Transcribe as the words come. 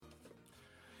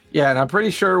Yeah, and I'm pretty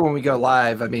sure when we go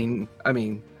live, I mean,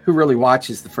 who really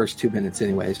watches the first 2 minutes,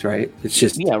 anyways, right? It's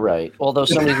just right. Although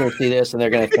somebody's going to see this and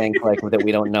they're going to think like that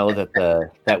we don't know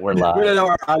that we're live. We don't know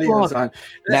our audio's on.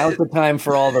 Now's the time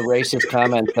for all the racist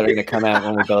comments that are going to come out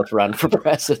when we both run for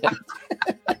president,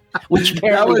 which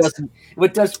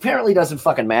apparently doesn't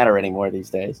fucking matter anymore these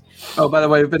days. Oh, by the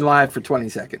way, we've been live for 20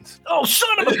 seconds. Oh,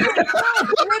 son of a bitch! Get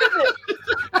rid of it.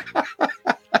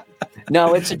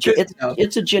 No, it's a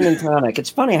gin and tonic. It's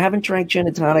funny. I haven't drank gin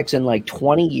and tonics in like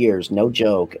 20 years. No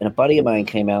joke. And a buddy of mine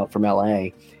came out from LA.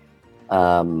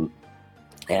 And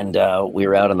we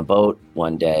were out on the boat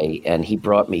one day and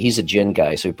he's a gin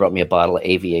guy. So he brought me a bottle of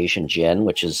Aviation Gin,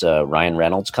 which is Ryan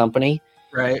Reynolds' company.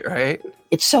 Right.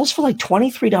 It sells for like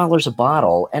 $23 a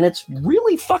bottle and it's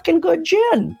really fucking good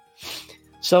gin.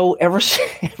 So ever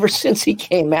since he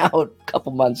came out a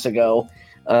couple months ago,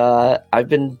 I've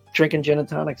been drinking gin and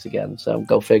tonics again, so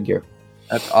go figure.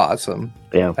 That's awesome.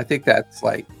 Yeah. I think that's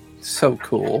like so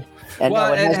cool. And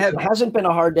it hasn't been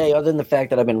a hard day other than the fact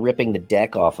that I've been ripping the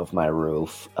deck off of my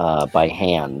roof by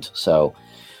hand. So,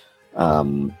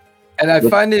 and I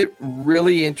find it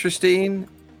really interesting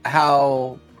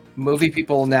how movie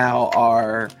people now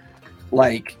are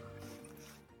like,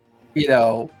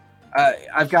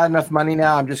 I've got enough money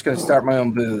now, I'm just going to start my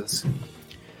own booze.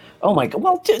 Oh my God!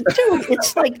 Well, dude,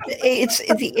 it's like it's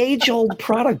the age-old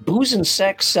product. Booze and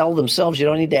sex sell themselves. You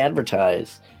don't need to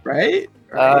advertise, right?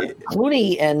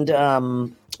 Clooney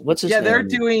and what's his name? Yeah, they're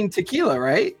doing tequila,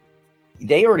 right?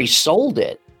 They already sold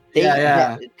it.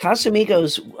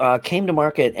 Casamigos came to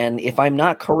market, and if I'm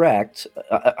not correct,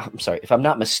 I'm sorry, if I'm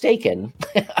not mistaken,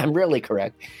 I'm really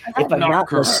correct. If I'm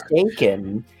not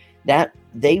mistaken, that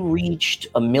they reached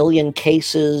 1 million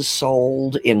cases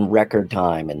sold in record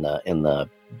time in the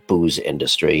booze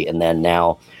industry. And then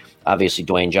now obviously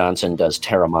Dwayne Johnson does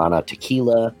Terramana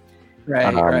tequila,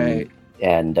 right.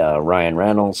 And Ryan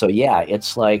Reynolds. So yeah,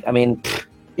 it's like, I mean,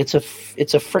 it's a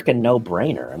freaking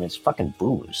no-brainer. I mean, it's fucking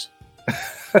booze.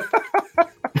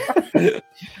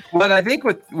 But I think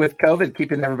with COVID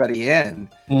keeping everybody in,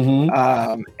 and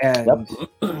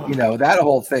that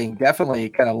whole thing definitely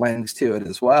kind of lends to it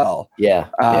as well. Yeah.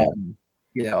 I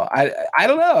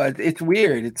don't know. It's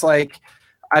weird. It's like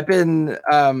I've been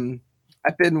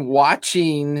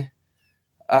watching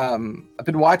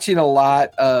a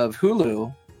lot of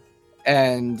Hulu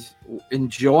and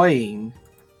enjoying.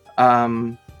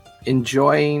 I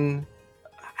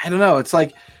don't know. It's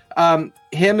like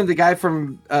him and the guy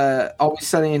from Always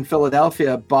Sunny in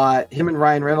Philadelphia him and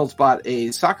Ryan Reynolds bought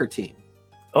a soccer team.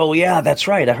 Oh yeah, that's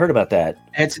right. I heard about that.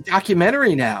 And it's a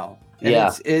documentary now. And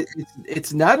yeah,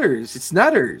 it's nutters. It's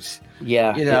nutters.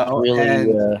 Yeah,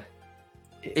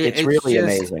 it's really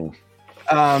amazing.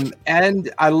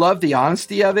 And I love the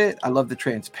honesty of it. I love the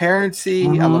transparency.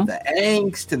 I love the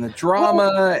angst and the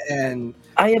drama. And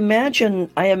I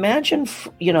imagine,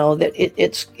 that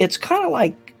it's kind of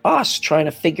like us trying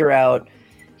to figure out,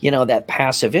 that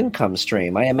passive income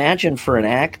stream. I imagine for an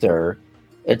actor,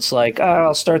 it's like,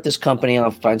 I'll start this company, I'll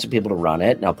find some people to run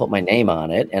it, and I'll put my name on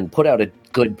it and put out a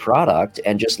good product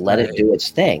and just let it do its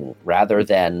thing, rather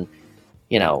than,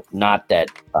 not that,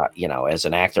 as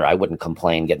an actor, I wouldn't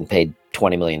complain getting paid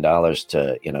 $20 million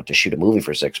to shoot a movie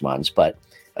for 6 months. But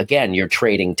again, you're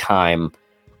trading time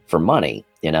for money,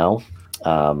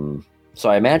 So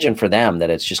I imagine for them that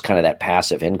it's just kind of that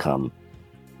passive income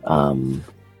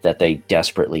that they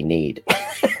desperately need.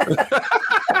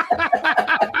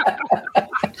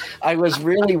 I was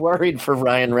really worried for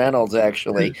Ryan Reynolds,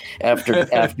 actually, after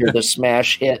the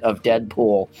smash hit of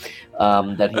Deadpool,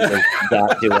 that he was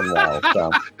not doing well. So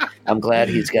I'm glad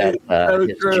he's got so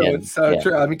his true. chin. It's so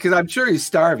true. I mean, because I'm sure he's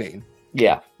starving.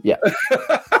 Yeah.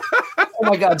 Oh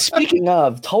my God! Speaking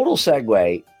of, total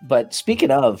segue. But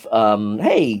speaking of,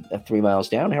 hey, 3 miles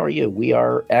down. How are you? We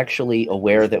are actually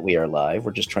aware that we are live.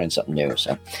 We're just trying something new.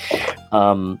 So,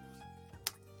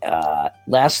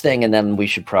 last thing, and then we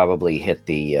should probably hit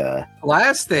the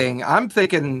last thing. I'm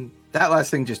thinking that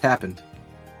last thing just happened.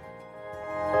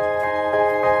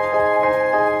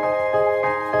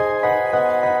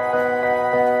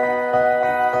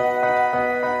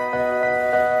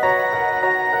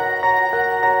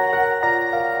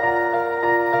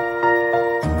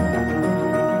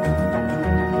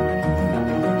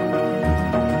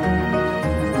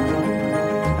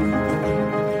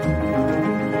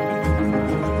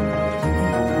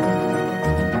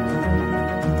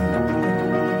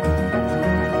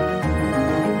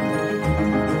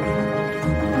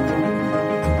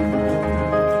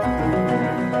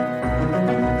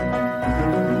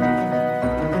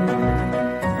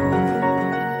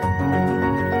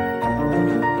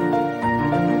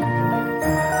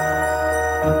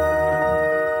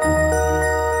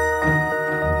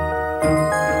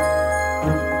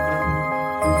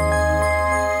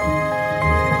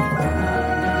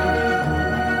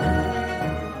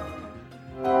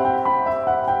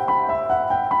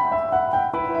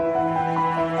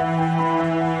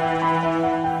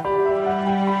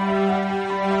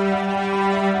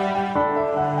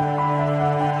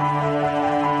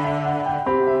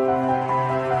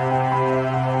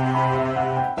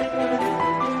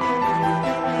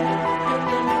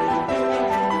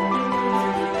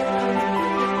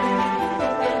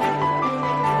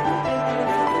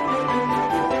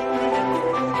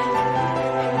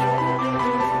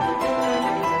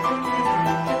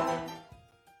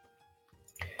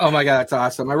 Oh my God, that's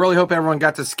awesome! I really hope everyone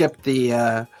got to skip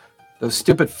the those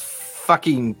stupid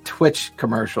fucking Twitch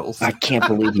commercials. I can't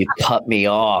believe you cut me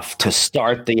off to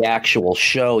start the actual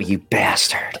show, you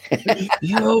bastard.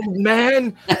 Yo,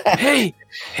 man. Hey,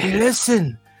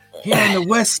 listen. Here on the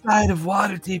west side of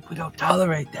Waterdeep, we don't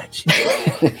tolerate that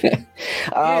shit.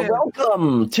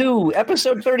 Welcome to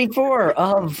episode 34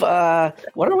 of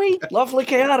what are we? Lawfully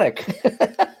Chaotic.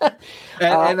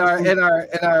 and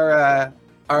our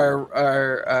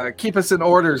keep us in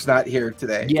order's not here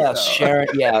today. Yes, so. Sharon.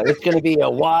 Yeah, it's going to be a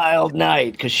wild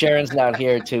night because Sharon's not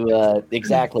here to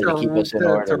exactly to keep us in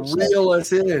order. To reel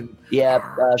us in. Yeah,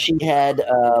 she had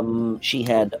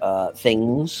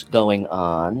things going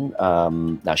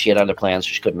on. Now she had other plans, so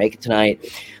she couldn't make it tonight.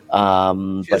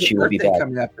 But she will be back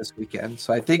coming up this weekend,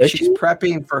 so I think she's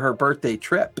prepping for her birthday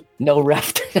trip. No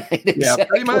ref tonight. Exactly. Yeah,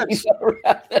 pretty much.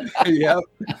 Yep.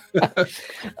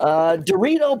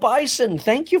 Dorito Bison,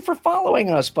 thank you for following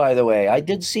us. By the way, I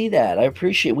did see that.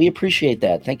 We appreciate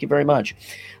that. Thank you very much.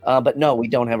 But no, we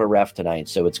don't have a ref tonight,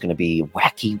 so it's going to be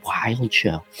wacky wild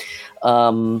show.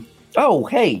 Oh,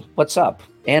 hey, what's up,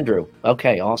 Andrew?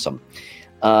 Okay, awesome.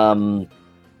 Oh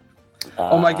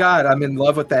my God, I'm in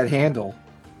love with that handle.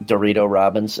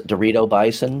 Dorito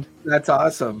Bison. That's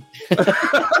awesome.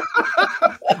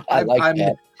 I like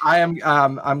that.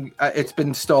 It's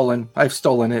been stolen. I've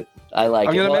stolen it. I like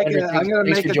it. I'm gonna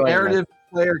make a narrative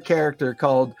player character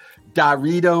called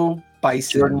Dorito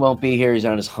Bison. Jordan won't be here. He's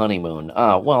on his honeymoon.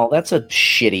 Oh, well, that's a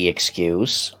shitty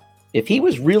excuse. If he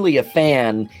was really a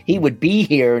fan, he would be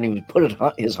here and he would put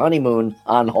his honeymoon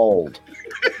on hold.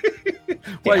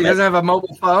 What, he doesn't have a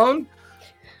mobile phone?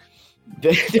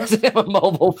 Doesn't have a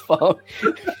mobile phone.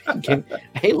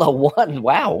 Halo 1,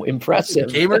 wow,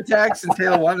 impressive. Gamer tag since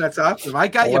Halo 1, that's awesome. I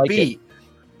got you beat.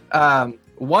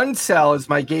 One cell is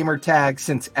my gamer tag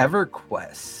since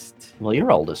EverQuest. Well,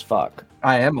 you're old as fuck.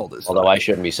 I am old as fuck. Although I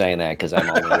shouldn't be saying that because I'm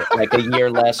only like a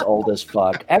year less old as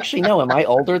fuck. Actually, no, am I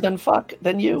older than fuck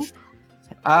than you?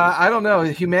 I don't know.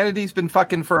 Humanity's been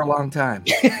fucking for a long time.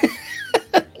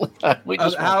 How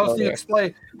else do you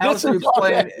explain?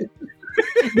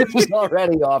 This is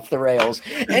already off the rails.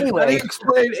 Anyway, how do you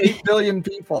explain 8 billion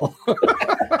people?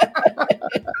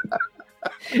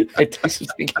 I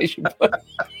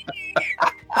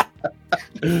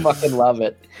fucking love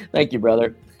it. Thank you,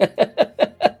 brother.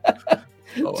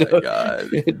 Oh my God.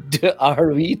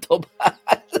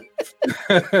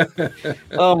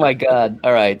 Oh my God.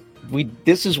 All right.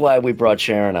 This is why we brought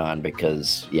Sharon on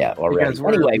because already.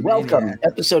 Anyway, welcome,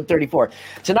 episode 34.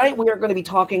 Tonight we are going to be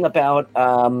talking about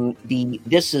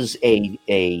this is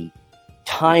a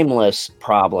timeless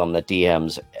problem that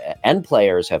DMs and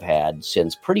players have had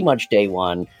since pretty much day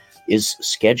one is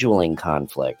scheduling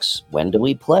conflicts. When do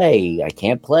we play? I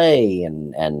can't play,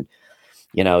 and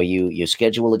you know, you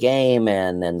schedule a game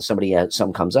and then something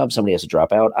comes up, somebody has to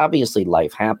drop out. Obviously,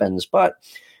 life happens, but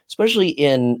especially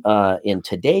in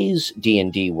today's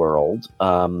D&D world,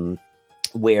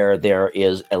 where there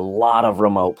is a lot of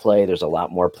remote play, there's a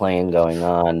lot more playing going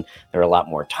on. There are a lot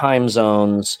more time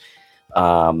zones.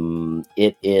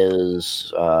 It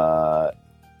is,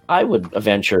 I would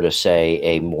venture to say,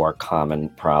 a more common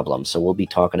problem. So we'll be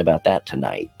talking about that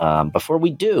tonight. Before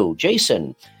we do,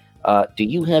 Jason, do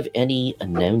you have any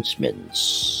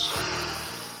announcements?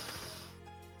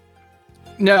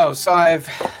 No, so I've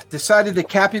decided that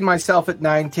capping myself at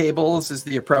 9 tables is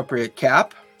the appropriate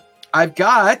cap. I've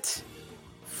got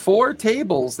 4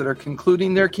 tables that are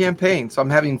concluding their campaign. So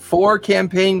I'm having 4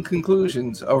 campaign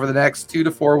conclusions over the next 2 to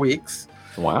 4 weeks.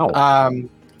 Wow.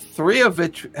 3 of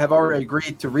which have already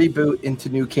agreed to reboot into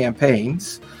new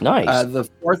campaigns. Nice. The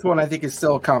 4th one, I think, is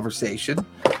still a conversation.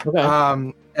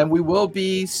 Okay. And we will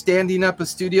be standing up a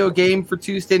studio game for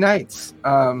Tuesday nights.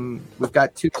 We've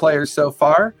got 2 players so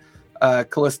far.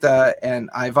 Callista and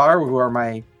Ivar, who are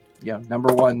my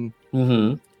number one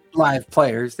live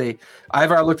players.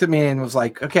 Ivar looked at me and was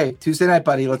like, okay, Tuesday night,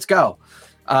 buddy, let's go.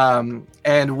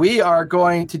 And we are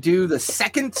going to do the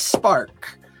second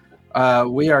Spark.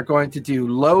 We are going to do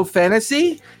low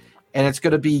fantasy, and it's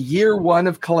going to be year 1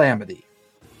 of Calamity.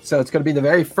 So it's going to be the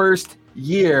very first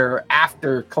year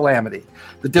after Calamity.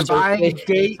 The Divine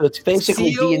Gate. So it's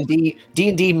basically D&D.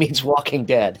 D&D means Walking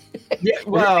Dead. Yeah,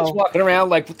 well, walking around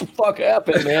like, what the fuck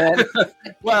happened, man?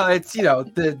 Well, it's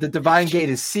the Divine Gate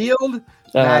is sealed,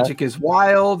 magic is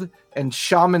wild, and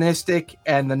shamanistic,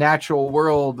 and the natural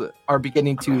world are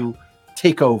beginning to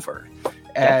take over.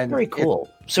 That's very cool.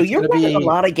 So you're running a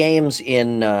lot of games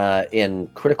in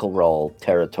Critical Role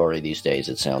territory these days,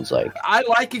 it sounds like. I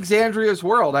like Exandria's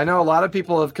World. I know a lot of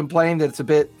people have complained that it's a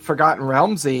bit Forgotten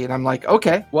Realmsy, and I'm like,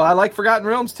 okay, well, I like Forgotten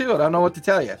Realms too. I don't know what to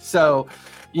tell you. So,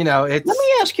 it's... Let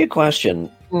me ask you a question.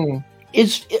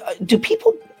 Do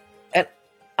people?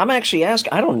 I'm actually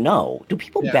asking. I don't know. Do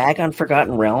people bag on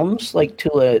Forgotten Realms like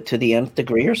to the nth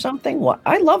degree or something? What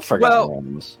I love Forgotten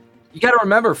Realms. You got to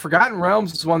remember, Forgotten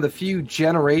Realms is one of the few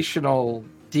generational.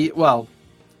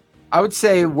 I would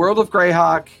say World of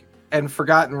Greyhawk and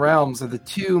Forgotten Realms are the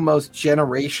two most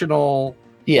generational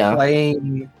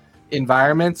playing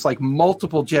environments. Like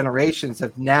multiple generations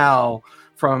have now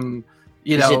from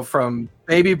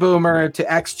baby boomer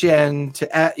to X Gen to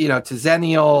to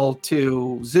Zennial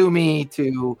to Zoomy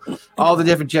to all the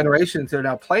different generations that are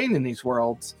now playing in these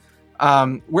worlds.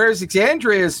 Whereas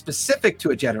Exandria is specific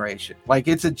to a generation, like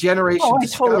it's a generation. Oh, I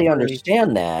totally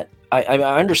understand that. I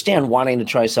understand wanting to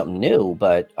try something new,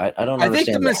 but I don't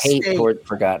understand the hate toward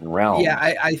Forgotten Realms. Yeah,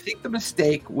 I think the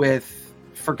mistake with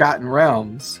Forgotten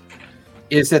Realms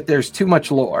is that there's too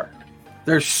much lore.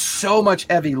 There's so much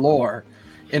heavy lore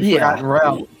in Forgotten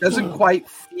Realms. It doesn't quite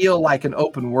feel like an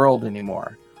open world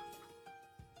anymore.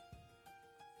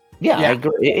 Yeah, I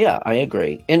agree. Yeah, I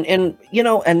agree. And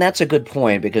that's a good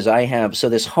point because I have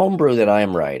this homebrew that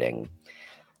I'm writing.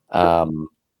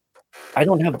 I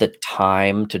don't have the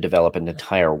time to develop an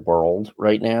entire world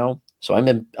right now. So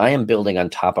I am building on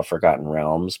top of Forgotten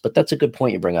Realms, but that's a good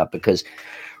point you bring up because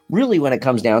really when it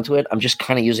comes down to it, I'm just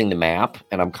kind of using the map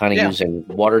and I'm kind of using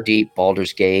Waterdeep,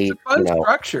 Baldur's Gate. It's a fun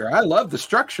structure. I love the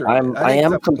structure. I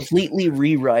am completely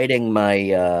rewriting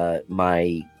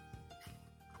my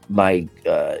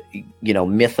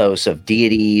mythos of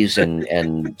deities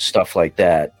and stuff like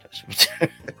that.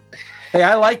 Hey,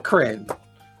 I like Kryn.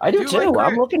 I do too. Like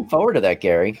I'm looking forward to that,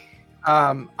 Gary.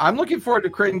 I'm looking forward to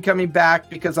Kryn coming back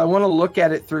because I want to look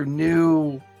at it through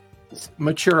new,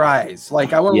 mature eyes.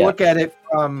 Like I want to look at it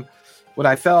from when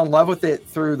I fell in love with it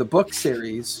through the book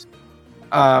series,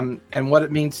 and what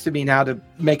it means to me now to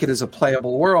make it as a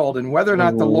playable world, and whether or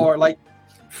not the lore. Like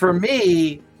for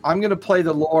me, I'm going to play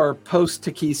the lore post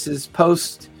Takesis,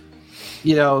 post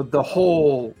the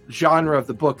whole genre of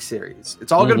the book series.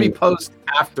 It's all going to be post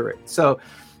after it. So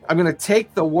I'm going to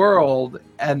take the world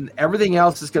and everything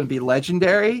else is going to be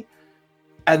legendary.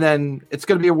 And then it's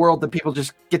going to be a world that people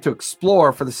just get to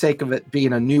explore for the sake of it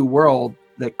being a new world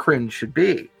that Kryn should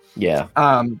be. Yeah.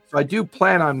 So I do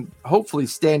plan on hopefully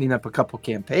standing up a couple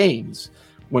campaigns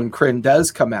when Kryn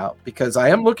does come out, because I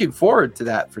am looking forward to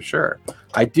that for sure.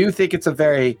 I do think it's a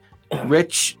very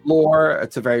rich lore.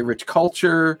 It's a very rich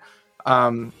culture.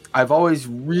 I've always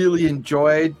really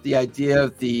enjoyed the idea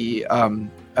of the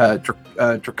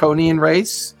Draconian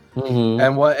race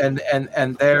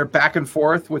and their back and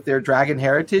forth with their dragon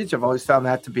heritage. I've always found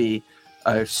that to be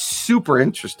super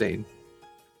interesting.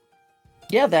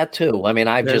 Yeah, that too. I mean,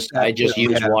 I just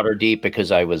used Waterdeep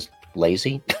because I was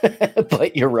lazy,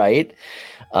 but you're right.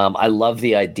 I love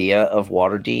the idea of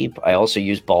Waterdeep. I also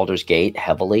use Baldur's Gate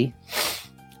heavily.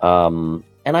 And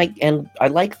I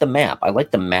like the map. I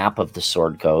like the map of the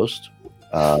Sword Coast.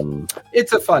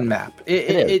 It's a fun map. It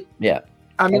is. Yeah.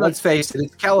 I mean, let's face it.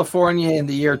 It's California in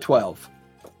the year 12.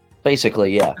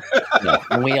 Basically, yeah.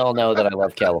 And we all know that I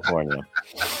love California.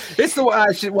 It's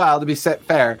to be set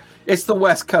fair, it's the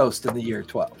West Coast in the year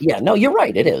 12. Yeah, no, you're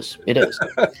right. It is. It is.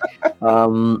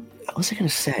 What was I going to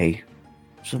say?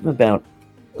 Something about,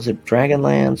 was it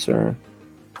Dragonlance or?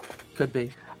 Could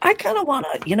be. I kind of want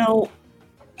to,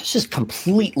 this is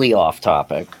completely off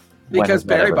topic. Because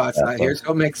Barrybot's not here,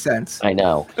 so it makes sense. I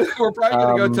know. We're probably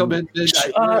going to go till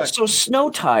midnight. So snow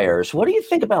tires. What do you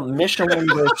think about Michelin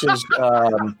versus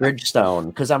Bridgestone?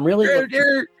 Because I'm really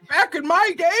back in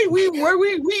my day, we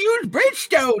used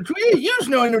Bridgestones. We didn't use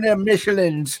none of them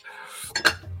Michelins.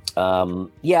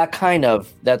 Yeah, kind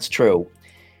of. That's true.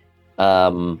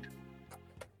 Yeah,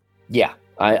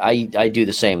 I do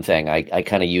the same thing. I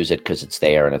kind of use it because it's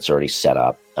there and it's already set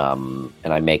up, and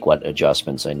I make what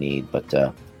adjustments I need. But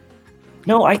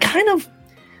no, I've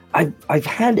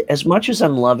had, as much as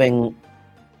I'm loving,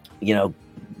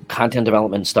 content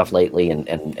development stuff lately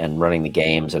and running the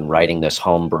games and writing this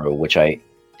homebrew, which I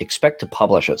expect to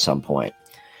publish at some point.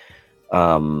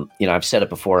 I've said it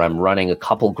before, I'm running a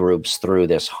couple groups through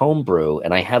this homebrew,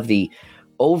 and I have the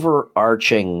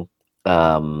overarching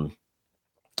storyline.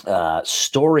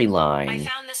 I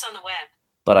found this on the web.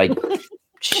 But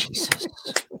Jesus,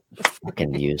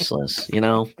 fucking useless,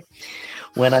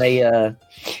 when I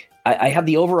have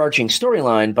the overarching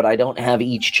storyline, but I don't have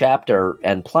each chapter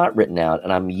and plot written out,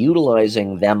 and I'm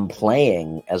utilizing them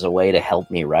playing as a way to help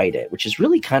me write it, which is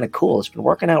really kind of cool. It's been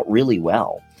working out really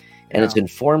well, and it's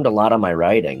informed a lot of my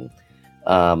writing,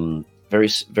 very,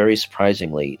 very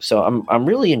surprisingly. So I'm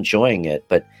really enjoying it,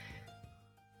 but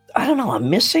I don't know. I'm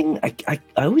missing. I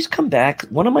always come back.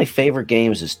 One of my favorite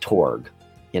games is Torg.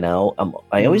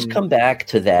 I always come back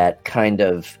to that kind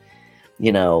of,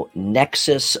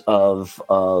 nexus of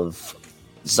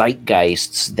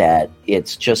zeitgeists that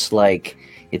it's just like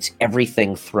it's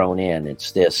everything thrown in.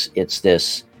 It's this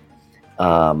this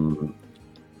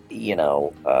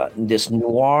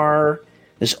noir,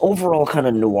 this overall kind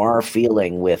of noir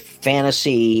feeling with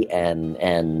fantasy and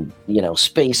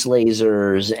space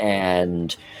lasers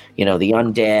and the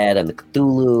undead and the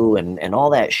Cthulhu and all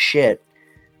that shit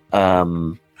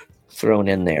thrown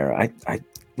in there. I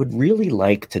would really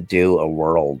like to do a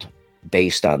world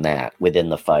based on that within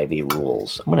the 5e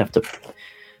rules. I'm gonna have to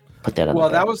put that on. Well,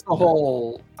 that was the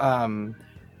whole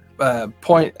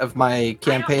point of my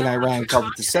campaign I ran called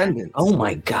The Descendants. Oh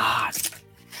my god!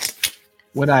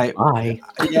 When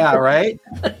yeah, right.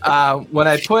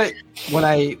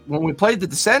 When we played The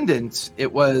Descendants,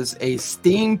 it was a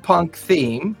steampunk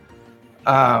theme.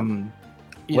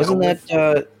 Wasn't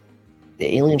that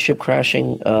the alien ship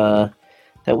crashing?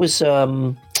 That was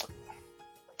oh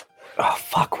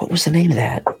fuck! What was the name of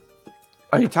that?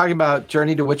 Are you talking about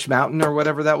Journey to Witch Mountain or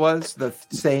whatever that was? The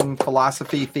same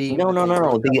philosophy theme? No.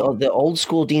 The old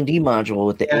school D&D module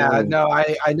with the alien. No,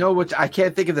 I know which. I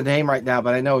can't think of the name right now,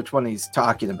 but I know which one he's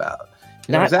talking about.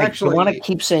 Not actually. I want to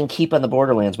keep saying "Keep on the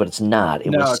Borderlands," but it's not.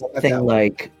 It was something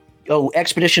like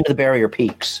Expedition to the Barrier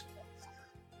Peaks.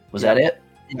 Was that it?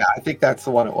 Yeah, I think that's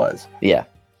the one it was. Yeah.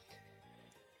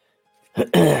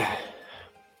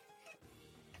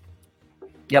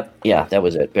 Yep. Yeah, that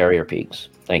was it. Barrier Peaks.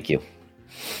 Thank you.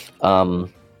 So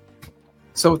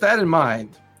with that in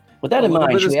mind,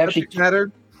 should we actually matter?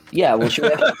 Yeah, well, should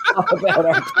we actually talk about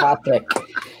our topic?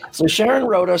 So Sharon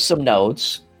wrote us some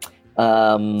notes,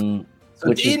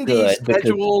 which is good.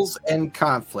 Schedules and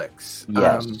conflicts.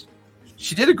 Yes.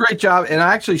 She did a great job, and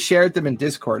I actually shared them in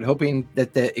Discord, hoping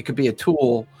that it could be a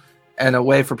tool and a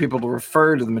way for people to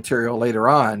refer to the material later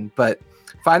on. But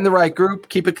find the right group,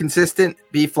 keep it consistent,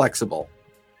 be flexible.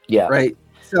 Yeah. Right.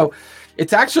 So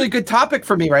it's actually a good topic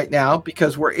for me right now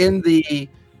because we're in the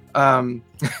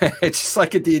it's just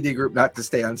like a D&D group not to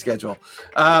stay on schedule.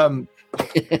 That's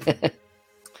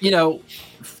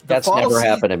never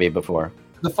happened to me before.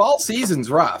 The fall season's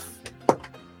rough.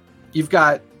 You've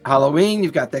got Halloween,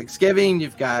 you've got Thanksgiving,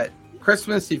 you've got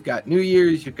Christmas, you've got New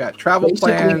Year's, you've got travel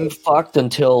plans. Fucked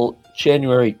until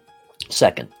January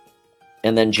 2nd.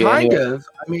 And then January. Kind of.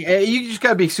 I mean, you just got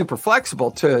to be super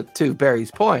flexible to Barry's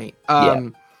point.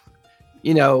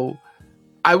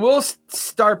 I will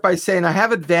start by saying I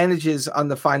have advantages on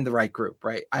the find the right group,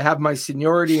 right? I have my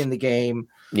seniority in the game.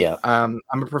 Yeah. I'm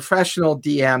a professional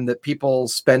DM that people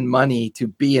spend money to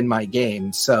be in my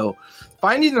game. So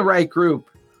finding the right group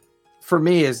for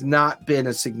me has not been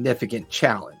a significant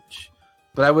challenge.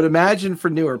 But I would imagine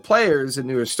for newer players and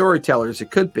newer storytellers,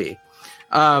 it could be.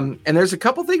 And there's a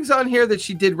couple things on here that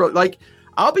she did. Like,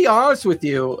 I'll be honest with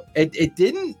you,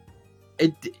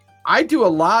 I do a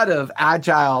lot of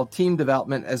agile team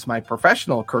development as my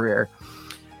professional career.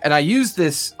 And I use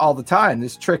this all the time,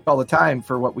 this trick all the time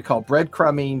for what we call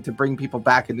breadcrumbing to bring people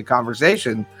back into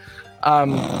conversation.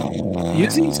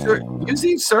 Using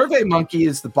SurveyMonkey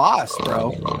is the boss,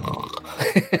 bro.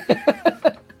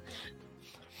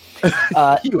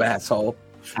 You asshole.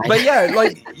 But yeah,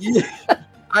 like...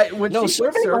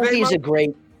 SurveyMonkey is a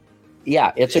great...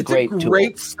 Yeah, it's a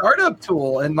great startup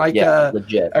tool and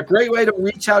legit. A great way to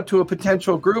reach out to a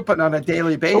potential group and on a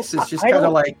daily basis. Just kind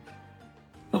of like.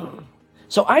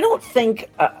 So I don't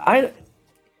think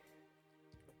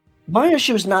my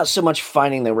issue is not so much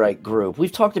finding the right group.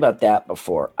 We've talked about that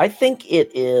before. I think it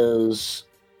is.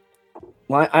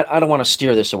 Well, I don't want to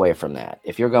steer this away from that.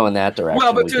 If you're going that direction,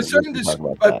 well, but to a certain,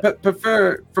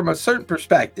 from a certain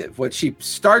perspective, what she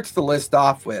starts the list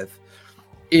off with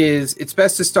is it's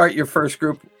best to start your first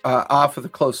group off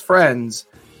with close friends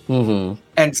and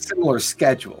similar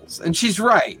schedules. And she's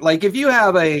right. Like if you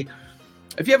have a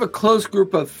close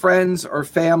group of friends or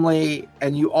family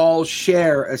and you all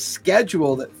share a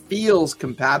schedule that feels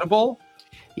compatible,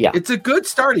 it's a good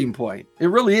starting point. It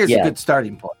really is a good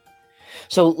starting point.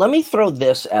 So let me throw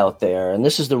this out there, and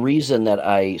this is the reason that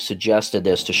I suggested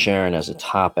this to Sharon as a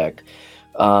topic.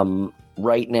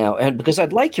 Right now, and because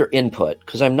I'd like your input,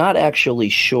 because I'm not actually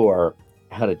sure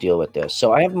how to deal with this.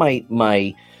 So I have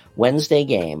my Wednesday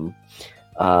game,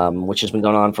 which has been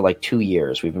going on for like 2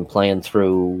 years. We've been playing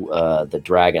through the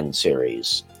Dragon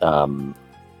series, and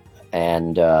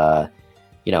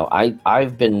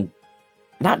I've been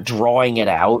not drawing it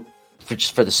out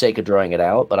just for the sake of drawing it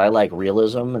out, but I like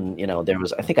realism. And there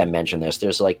was, I think I mentioned this,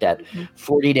 there's like that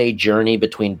 40-day journey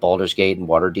between Baldur's Gate and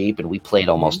Waterdeep, and we played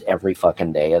almost every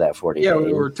fucking day of that 40 days. Yeah,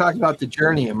 we were talking about the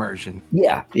journey immersion.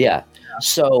 Yeah.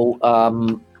 So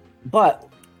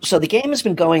so the game has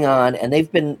been going on, and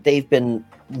they've been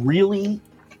really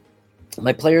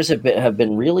my players have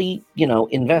been really,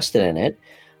 invested in it.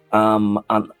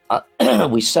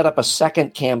 We set up a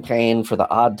second campaign for the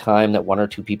odd time that one or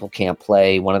two people can't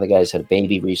play. One of the guys had a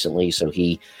baby recently, so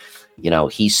he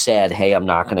said, hey, I'm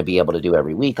not going to be able to do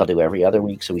every week. I'll do every other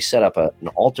week. So we set up an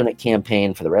alternate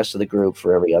campaign for the rest of the group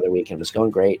for every other week, and it was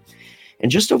going great.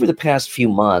 And just over the past few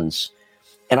months,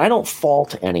 and I don't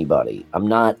fault anybody. I'm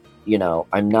not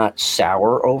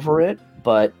sour over it,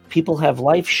 but people have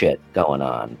life shit going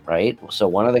on, right? So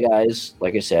one of the guys,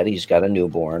 like I said, he's got a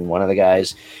newborn. One of the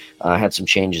guys had some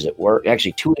changes at work.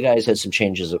 Actually, two of the guys had some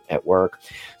changes at work.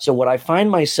 So what I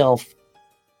find myself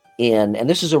in, and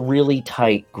this is a really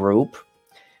tight group,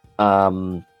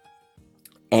 and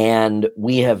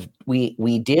we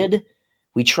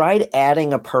tried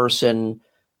adding a person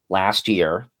last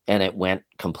year, and it went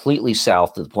completely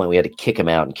south to the point we had to kick him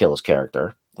out and kill his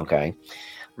character. Okay.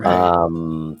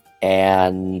 Right.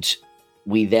 And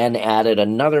we then added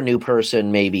another new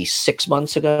person maybe 9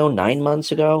 months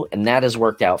ago, and that has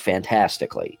worked out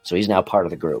fantastically. So he's now part of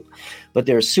the group. But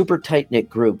they're a super tight-knit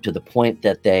group to the point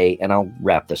that and I'll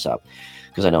wrap this up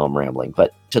because I know I'm rambling,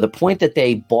 but to the point that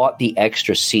they bought the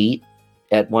extra seat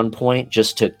at one point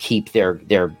just to keep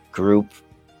their group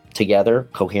together,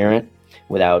 coherent,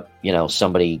 without,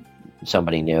 somebody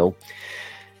new.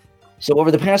 So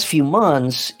over the past few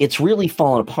months, it's really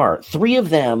fallen apart. 3 of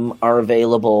them are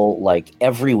available like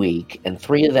every week, and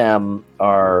 3 of them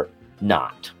are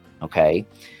not, okay?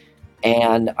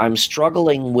 And I'm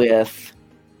struggling with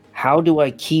how do I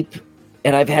keep,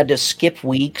 and I've had to skip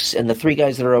weeks, and the 3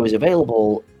 guys that are always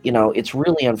available, it's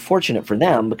really unfortunate for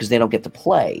them because they don't get to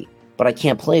play, but I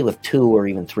can't play with 2 or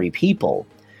even 3 people.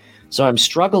 So I'm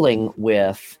struggling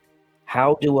with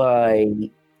how do I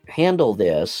handle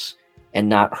this and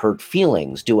not hurt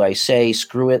feelings? Do I say,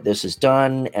 screw it, this is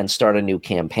done, and start a new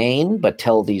campaign, but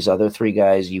tell these other 3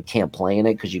 guys you can't play in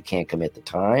it because you can't commit the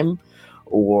time?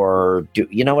 Or do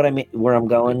you know what I mean? Where I'm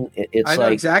going? I know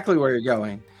exactly where you're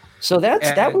going. So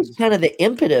that was kind of the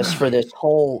impetus for this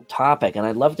whole topic, and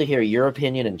I'd love to hear your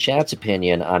opinion and chat's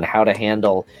opinion on how to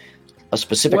handle a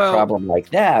specific problem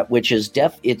like that, which is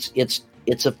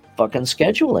it's a fucking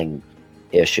scheduling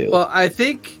issue. Well, I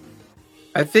think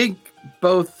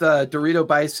both Dorito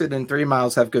Bison and 3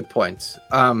 Miles have good points.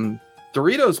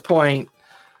 Dorito's point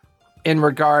in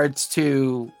regards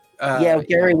to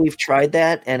Gary, we've tried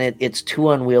that, and it's too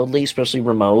unwieldy, especially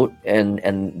remote,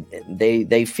 and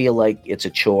they feel like it's a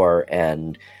chore.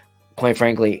 And quite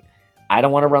frankly, I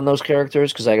don't want to run those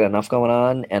characters because I got enough going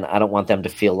on, and I don't want them to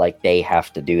feel like they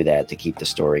have to do that to keep the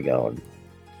story going.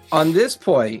 On this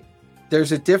point,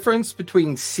 there's a difference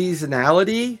between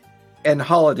seasonality and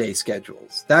holiday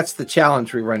schedules. That's the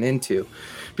challenge we run into,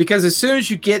 because as soon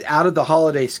as you get out of the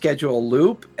holiday schedule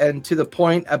loop and to the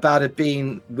point about it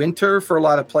being winter for a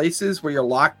lot of places where you're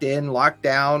locked in, locked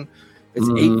down, it's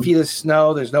 8 feet of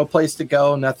snow, there's no place to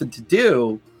go, nothing to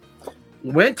do.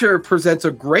 Winter presents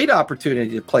a great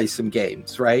opportunity to play some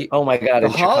games, right? Oh my God.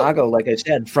 In Chicago, like I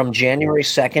said, from January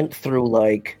 2nd through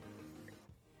like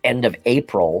end of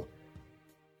April,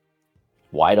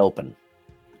 wide open.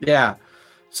 Yeah.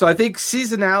 So I think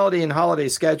seasonality and holiday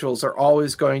schedules are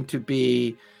always going to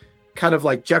be kind of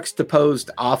like juxtaposed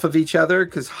off of each other,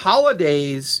 because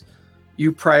holidays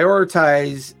you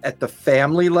prioritize at the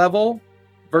family level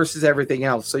versus everything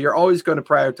else. So you're always going to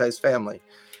prioritize family.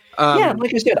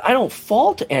 Like I said, I don't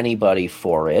fault anybody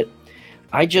for it.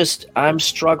 I'm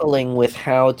struggling with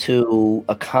how to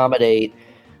accommodate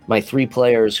my 3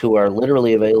 players who are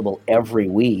literally available every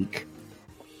week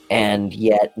and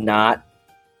yet not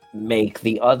make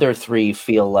the other 3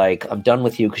 feel like I'm done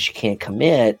with you because you can't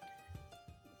commit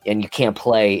and you can't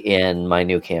play in my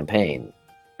new campaign.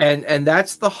 And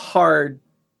that's the hard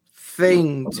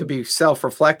thing to be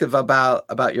self-reflective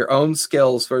about your own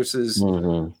skills versus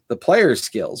the player's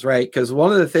skills, right? Because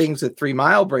one of the things that 3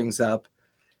 Mile brings up,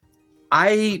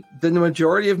 the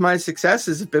majority of my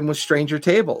successes have been with stranger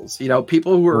tables,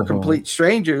 people who are complete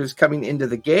strangers coming into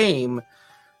the game.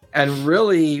 And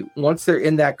really, once they're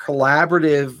in that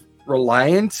collaborative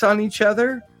reliance on each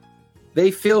other,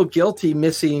 they feel guilty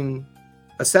missing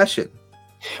a session.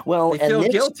 Well, they feel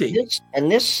guilty.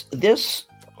 This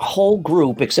whole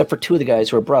group, except for 2 of the guys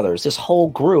who are brothers, this whole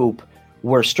group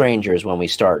were strangers when we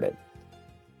started.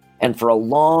 And for a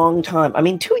long time,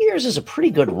 2 years is a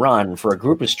pretty good run for a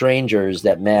group of strangers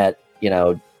that met,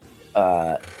 to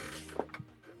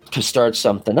start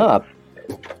something up.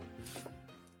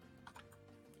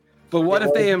 But what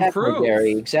if they improve?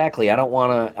 Gary, exactly. I don't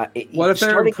want to. What if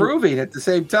they're improving at the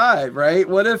same time, right?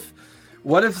 What if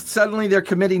suddenly they're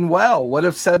committing well? What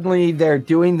if suddenly they're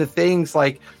doing the things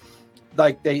like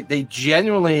like they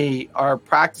genuinely are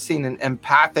practicing an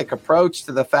empathic approach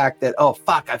to the fact that, oh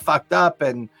fuck, I fucked up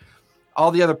and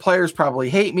all the other players probably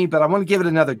hate me, but I want to give it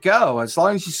another go. As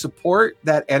long as you support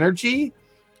that energy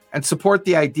and support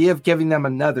the idea of giving them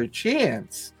another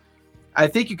chance, I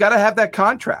think you got to have that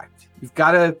contract. You've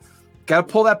got to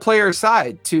pull that player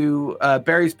aside, to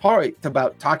Barry's point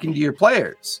about talking to your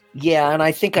players. Yeah, and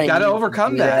I think I got to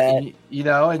overcome that. And,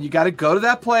 and you got to go to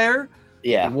that player,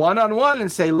 one-on-one, and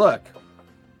say, look,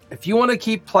 if you want to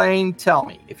keep playing, tell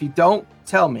me. If you don't,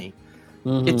 tell me.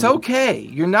 It's okay.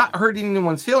 You're not hurting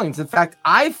anyone's feelings. In fact,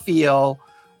 I feel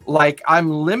like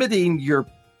I'm limiting your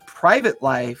private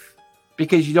life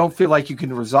because you don't feel like you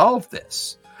can resolve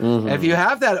this. And if you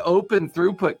have that open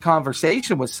throughput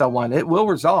conversation with someone, it will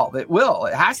resolve. It will.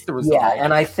 It has to resolve. Yeah,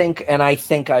 and I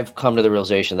think I've come to the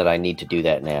realization that I need to do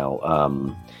that now.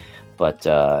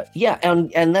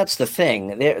 And that's the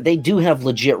thing. They do have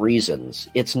legit reasons.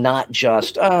 It's not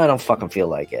just, I don't fucking feel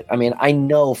like it. I mean, I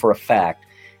know for a fact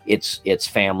it's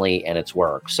family and it's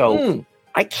work. So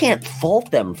I can't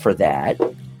fault them for that.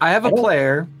 I have a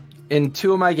player in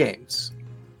 2 of my games.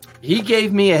 He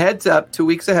gave me a heads up 2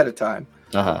 weeks ahead of time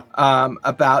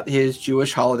about his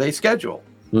Jewish holiday schedule.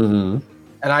 And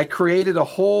I created a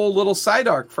whole little side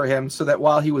arc for him so that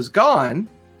while he was gone,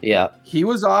 he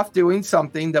was off doing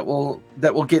something that will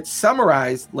get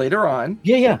summarized later on.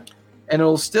 And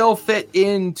it'll still fit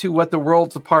into what the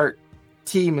Worlds Apart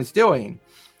team is doing.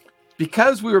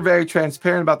 Because we were very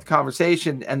transparent about the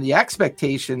conversation and the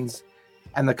expectations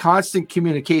and the constant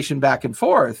communication back and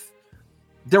forth,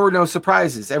 there were no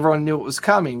surprises. Everyone knew it was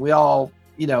coming. We all,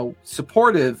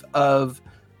 supportive of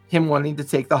him wanting to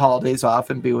take the holidays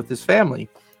off and be with his family.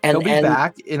 And he'll be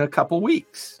back in a couple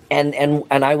weeks. And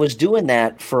I was doing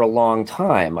that for a long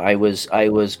time. I was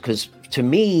because to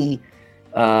me,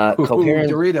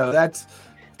 coherent Dorito.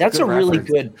 That's a really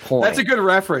good point. That's a good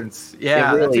reference.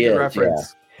 Yeah, that's a good reference.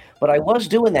 Yeah. But I was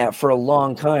doing that for a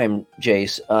long time,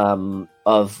 Jace,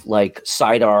 of like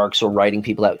side arcs or writing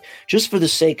people out just for the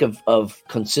sake of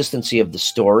consistency of the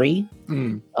story.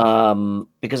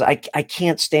 Because I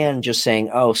can't stand just saying,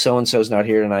 oh, so-and-so's not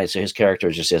here tonight, so his character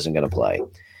just isn't going to play.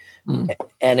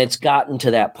 And it's gotten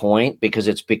to that point because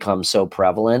it's become so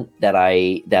prevalent that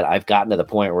I've gotten to the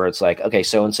point where it's like, okay,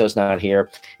 so-and-so's not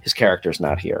here, his character's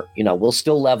not here. We'll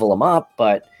still level him up,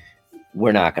 but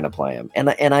we're not going to play him. And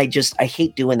I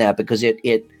hate doing that because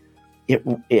it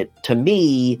to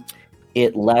me,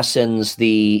 it lessens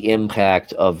the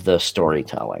impact of the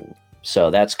storytelling. So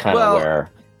that's kind of where.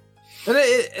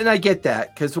 And I get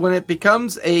that, because when it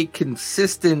becomes a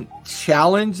consistent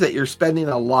challenge that you're spending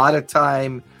a lot of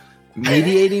time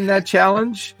mediating that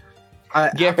challenge,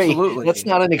 Gary, absolutely. That's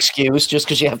not an excuse just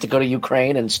because you have to go to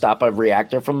Ukraine and stop a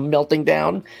reactor from melting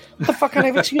down. What the fuck kind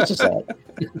of excuse is that?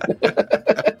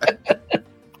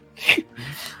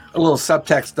 A little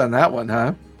subtext on that one,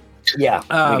 huh? Yeah.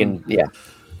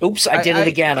 Oops, I did it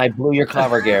again. I blew your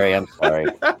cover, Gary. I'm sorry.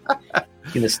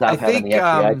 You're going to stop having the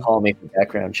FBI call me for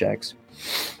background checks.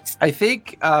 I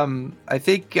think when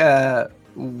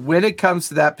it comes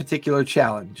to that particular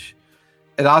challenge,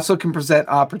 it also can present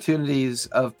opportunities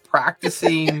of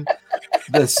practicing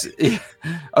the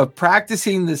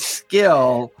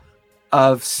skill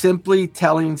of simply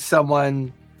telling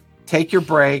someone, take your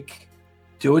break,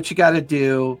 do what you got to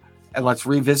do, and let's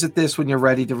revisit this when you're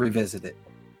ready to revisit it.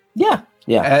 Yeah.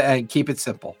 And keep it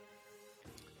simple.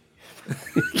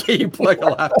 Can you plug a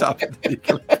laptop into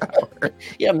nuclear power?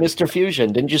 Yeah, Mr.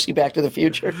 Fusion. Didn't you see Back to the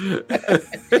Future?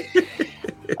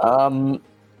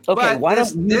 Okay,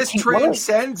 but this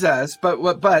transcends us,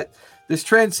 but this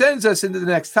transcends us into the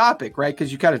next topic, right?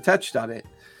 Because you kind of touched on it.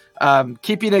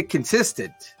 Keeping it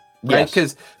consistent, right?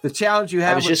 Because the challenge you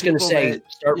have. I was just going to say,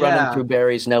 start running through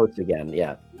Barry's notes again.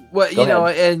 Yeah. Well, Go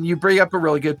ahead. And you bring up a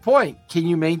really good point. Can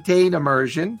you maintain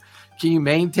immersion? Can you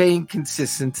maintain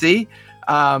consistency?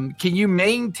 Can you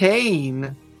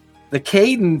maintain the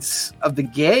cadence of the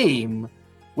game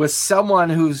with someone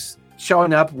who's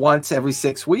showing up once every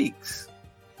 6 weeks?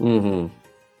 I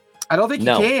don't think you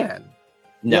can.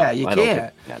 No, yeah, you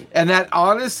can't. And that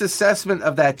honest assessment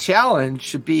of that challenge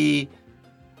should be,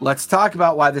 let's talk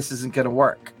about why this isn't going to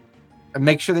work. And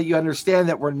make sure that you understand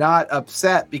that we're not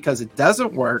upset because it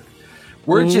doesn't work.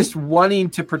 We're just wanting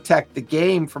to protect the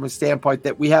game from a standpoint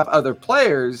that we have other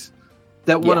players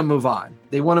that want to move on.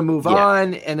 They want to move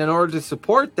on. And in order to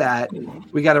support that,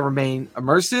 we got to remain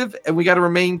immersive and we got to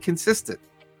remain consistent.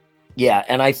 Yeah,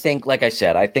 and I think, like I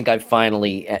said, I think I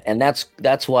finally, and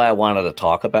that's why I wanted to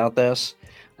talk about this,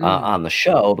 on the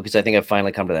show, because I think I've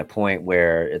finally come to that point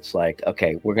where it's like,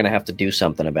 okay, we're going to have to do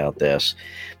something about this.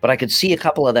 But I could see a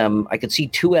couple of them. I could see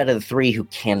 2 out of the 3 who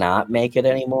cannot make it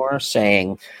anymore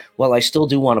saying, well, I still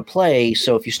do want to play.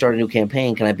 So if you start a new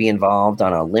campaign, can I be involved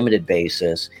on a limited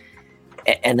basis?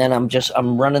 And then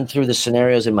I'm running through the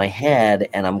scenarios in my head,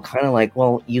 and I'm kind of like,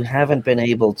 well, you haven't been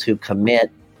able to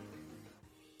commit.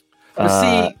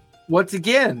 See, once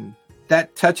again,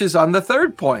 that touches on the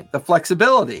third point, the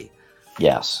flexibility.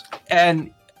 Yes.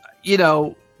 And,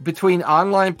 between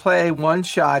online play,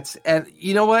 one-shots, and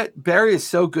you know what? Barry is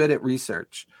so good at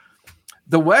research.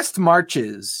 The West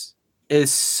Marches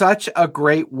is such a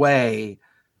great way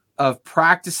of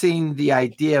practicing the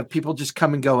idea of people just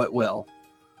come and go at will.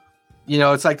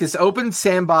 It's like this open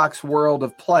sandbox world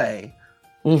of play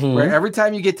where every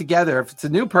time you get together, if it's a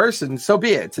new person, so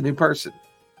be it. It's a new person.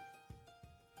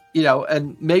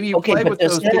 And maybe you play with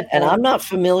those people. And I'm not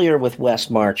familiar with West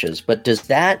Marches, but does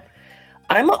that?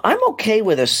 I'm okay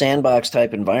with a sandbox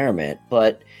type environment,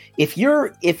 but if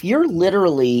you're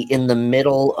literally in the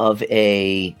middle of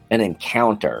an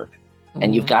encounter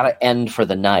and you've got to end for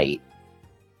the night,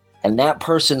 and that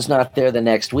person's not there the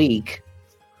next week,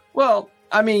 well,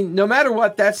 I mean, no matter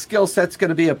what, that skill set's going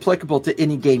to be applicable to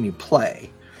any game you play.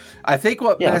 I think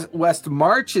what West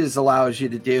Marches allows you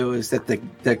to do is that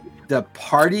the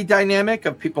party dynamic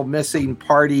of people missing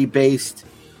party-based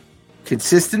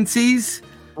consistencies,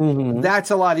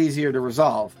 that's a lot easier to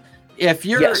resolve. If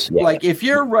you're if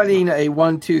you're running a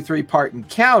 1, 2, 3 part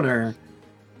encounter,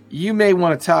 you may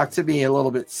want to talk to me a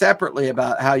little bit separately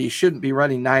about how you shouldn't be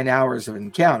running 9 hours of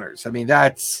encounters. I mean,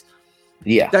 that's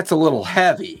a little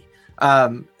heavy.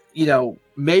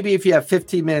 Maybe if you have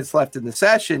 15 minutes left in the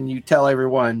session, you tell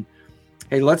everyone,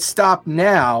 hey, let's stop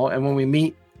now. And when we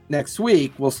meet next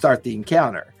week, we'll start the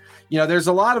encounter. There's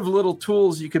a lot of little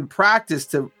tools you can practice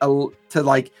to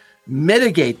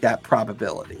mitigate that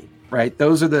probability, right?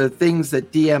 Those are the things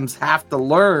that DMs have to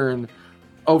learn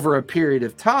over a period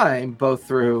of time, both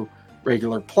through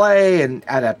regular play and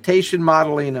adaptation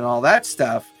modeling and all that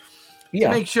stuff. To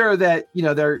make sure that,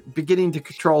 they're beginning to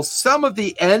control some of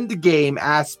the end game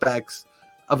aspects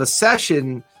of a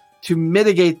session to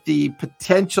mitigate the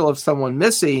potential of someone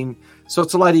missing. So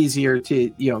it's a lot easier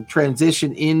to,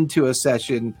 transition into a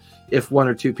session if 1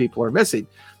 or 2 people are missing.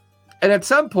 And at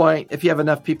some point, if you have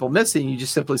enough people missing, you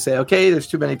just simply say, okay, there's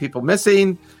too many people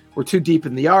missing. We're too deep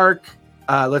in the arc.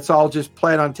 Let's all just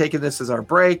plan on taking this as our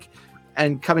break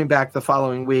and coming back the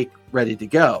following week ready to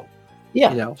go.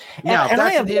 Yeah. Now, if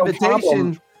that's an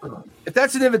invitation, if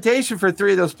that's an invitation for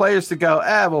 3 of those players to go,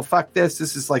 well, fuck this.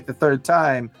 This is like the 3rd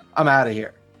time. I'm out of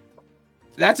here.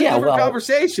 That's a different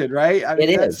conversation, right? I mean,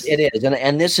 it is.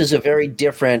 And this is a very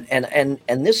different, and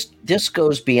this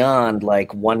goes beyond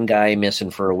like one guy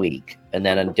missing for a week and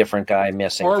then a different guy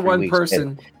missing or 3 one weeks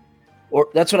person. Or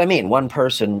that's what I mean. One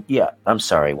person. Yeah. I'm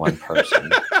sorry. One person.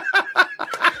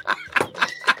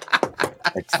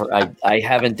 I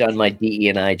haven't done my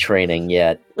DE&I training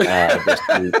yet this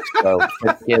week, so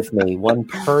forgive me. One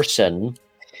person.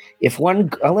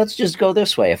 Let's just go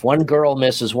this way. If one girl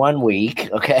misses 1 week,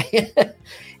 okay,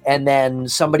 and then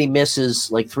somebody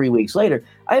misses like 3 weeks later,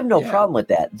 I have no problem with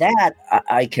that. That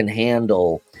I can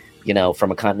handle,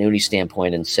 from a continuity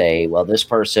standpoint and say, well, this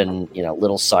person,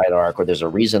 little side arc, or there's a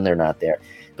reason they're not there.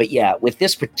 But yeah, with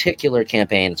this particular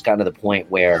campaign, it's gotten to the point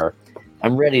where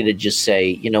I'm ready to just say,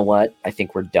 you know what, I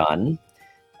think we're done.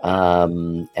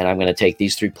 And I'm going to take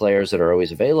these 3 players that are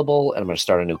always available, and I'm going to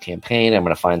start a new campaign. I'm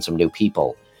going to find some new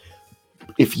people.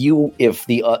 If you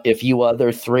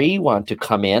other 3 want to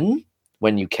come in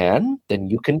when you can, then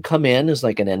you can come in as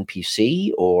like an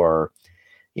NPC or,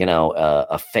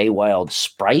 a Feywild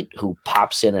sprite who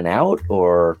pops in and out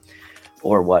or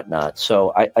whatnot.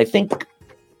 So I think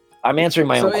I'm answering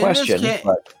my own question.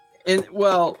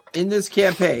 In this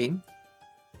campaign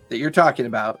that you're talking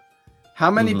about,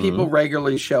 how many people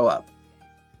regularly show up?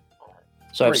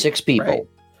 So I have 6 people. Right?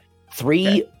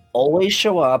 3 always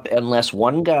show up unless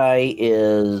one guy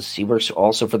he works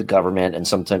also for the government, and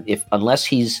sometimes unless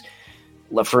he's,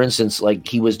 for instance, like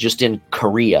he was just in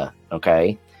Korea,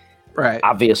 okay? Right.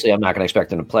 Obviously, I'm not going to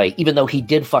expect him to play, even though he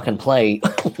did fucking play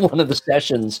one of the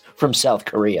sessions from South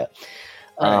Korea.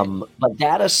 Right. But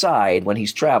that aside, when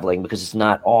he's traveling, because it's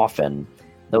not often,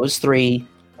 those 3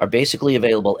 are basically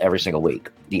available every single week.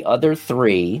 The other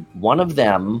 3, one of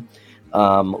them,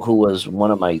 who was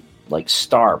one of my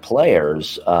star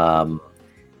players,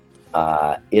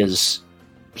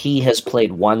 he has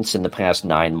played once in the past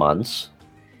 9 months,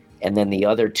 and then the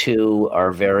other 2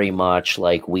 are very much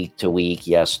like week to week,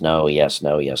 yes, no, yes,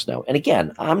 no, yes, no. And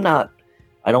again,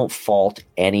 I don't fault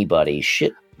anybody.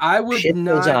 Shit I would Shit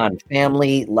goes on,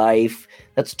 family, life.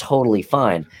 That's totally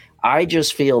fine. I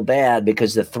just feel bad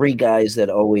because the 3 guys that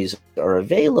always are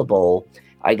available,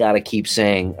 I got to keep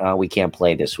saying, we can't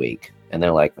play this week. And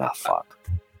they're like, oh, fuck.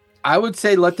 I would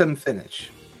say let them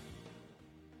finish.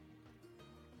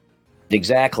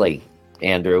 Exactly,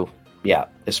 Andrew. Yeah,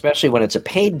 especially when it's a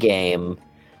paid game.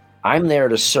 I'm there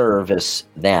to service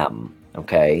them,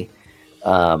 okay?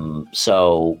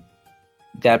 So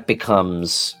that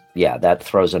becomes, that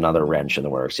throws another wrench in the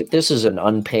works. If this is an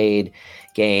unpaid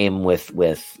game with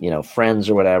friends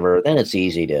or whatever, then it's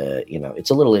easy to, it's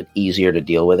a little bit easier to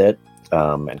deal with it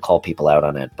and call people out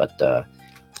on it. But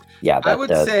I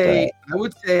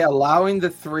would say allowing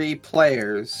the 3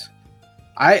 players.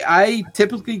 I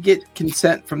typically get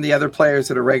consent from the other players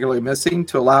that are regularly missing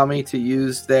to allow me to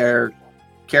use their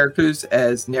characters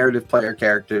as narrative player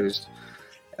characters.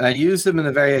 And I use them in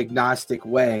a very agnostic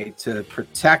way to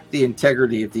protect the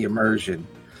integrity of the immersion.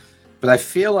 But I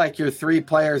feel like your 3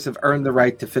 players have earned the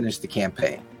right to finish the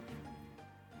campaign.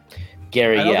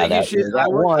 Gary, I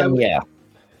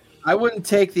wouldn't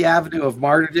take the avenue of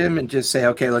martyrdom and just say,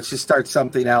 okay, let's just start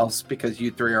something else because you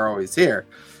 3 are always here.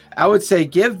 I would say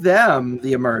give them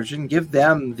the immersion, give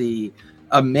them the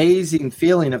amazing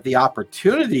feeling of the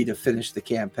opportunity to finish the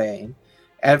campaign.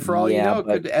 And for all it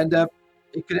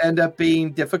could end up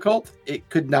being difficult. It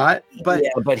could not.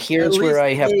 But here's where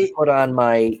I have to put on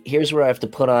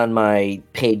my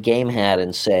paid game hat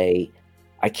and say,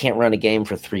 I can't run a game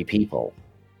for 3 people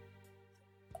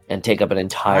and take up an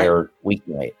entire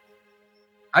weeknight.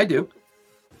 I do.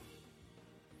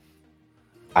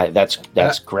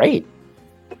 That's great.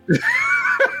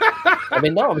 I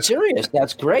mean, no, I'm serious.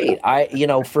 That's great.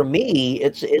 For me,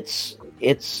 it's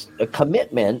a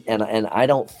commitment, and I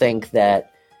don't think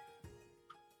that.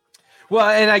 Well,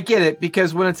 and I get it,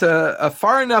 because when it's a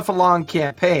far enough along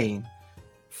campaign,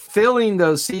 filling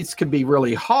those seats can be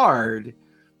really hard,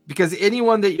 because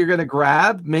anyone that you're going to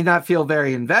grab may not feel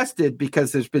very invested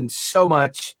because there's been so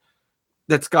much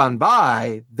that's gone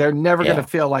by. They're never going to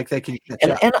feel like they can catch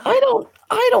up. And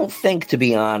I don't think, to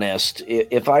be honest,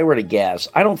 if I were to guess,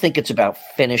 I don't think it's about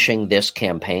finishing this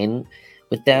campaign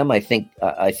with them. I think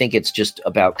it's just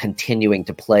about continuing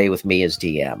to play with me as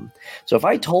DM. So if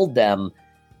I told them,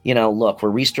 look, we're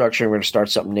restructuring, we're going to start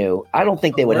something new, I don't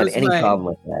think they would have any problem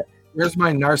with that. Where's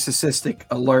my narcissistic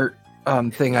alert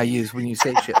thing I use when you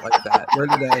say shit like that? Where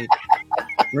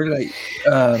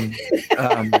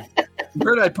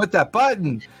did I put that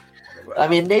button? I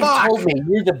mean, they told me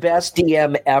you're the best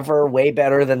DM ever, way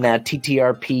better than that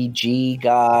TTRPG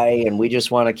guy, and we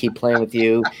just want to keep playing with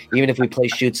you, even if we play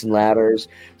Chutes and Ladders.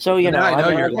 So,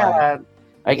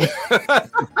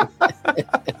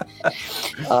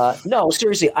 no,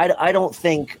 seriously, I don't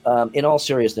think, in all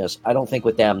seriousness, I don't think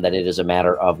with them that it is a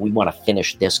matter of we want to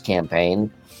finish this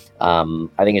campaign.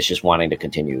 I think it's just wanting to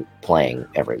continue playing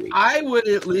every week. I would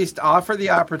at least offer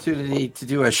the opportunity to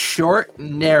do a short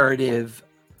narrative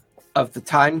of the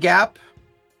time gap,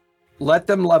 let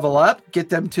them level up, get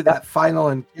them to that final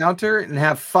encounter, and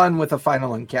have fun with a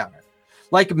final encounter.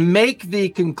 Like, make the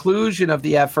conclusion of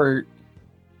the effort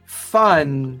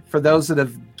fun for those that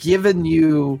have given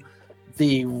you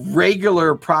the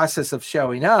regular process of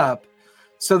showing up,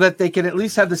 so that they can at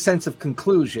least have the sense of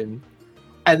conclusion,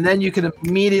 and then you can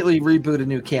immediately reboot a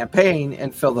new campaign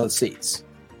and fill those seats.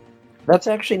 That's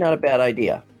actually not a bad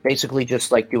idea. Basically,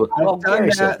 just like do a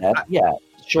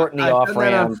shorten the off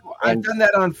ramp. I've done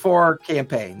that on 4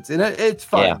 campaigns, and it's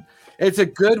fun. Yeah. It's a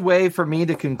good way for me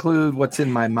to conclude what's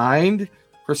in my mind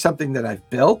for something that I've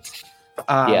built.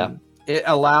 It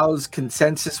allows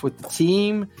consensus with the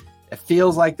team. It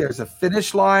feels like there's a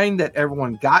finish line that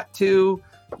everyone got to.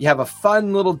 You have a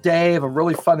fun little day of a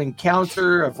really fun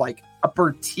encounter of like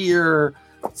upper tier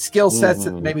skill sets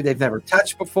that maybe they've never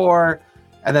touched before.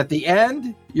 And at the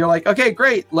end, you're like, okay,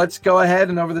 great. Let's go ahead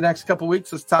and over the next couple of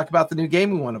weeks, let's talk about the new game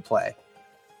we want to play.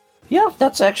 Yeah,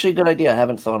 that's actually a good idea. I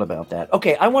haven't thought about that.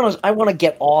 Okay, I want to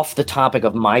get off the topic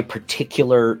of my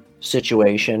particular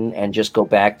situation and just go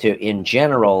back to, in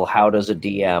general, how does a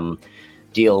DM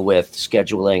deal with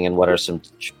scheduling, and what are some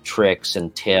tricks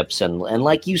and tips? And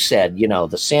like you said,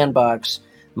 the sandbox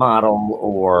model,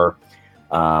 or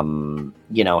having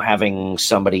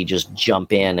somebody just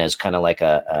jump in as kind of like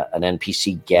an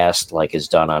NPC guest, like is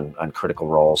done on Critical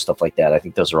Role, stuff like that. I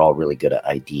think those are all really good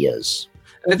ideas.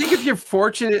 And I think if you're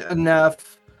fortunate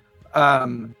enough,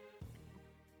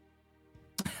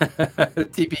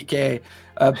 TPK,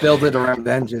 build it around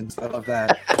engines. I love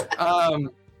that.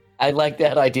 I like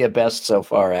that idea best so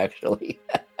far, actually.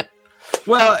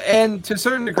 Well, and to a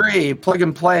certain degree, plug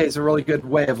and play is a really good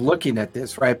way of looking at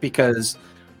this, right? Because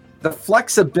the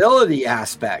flexibility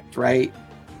aspect, right?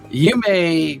 you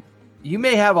may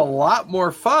have a lot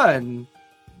more fun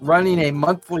running a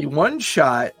monthly one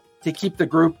shot to keep the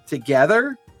group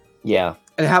together. Yeah.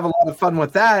 And have a lot of fun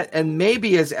with that. And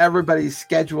maybe as everybody's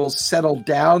schedules settle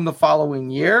down the following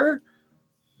year,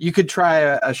 you could try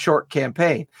a short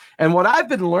campaign. And what I've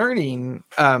been learning,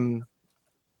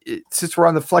 since we're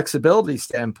on the flexibility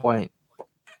standpoint,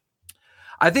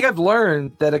 I think I've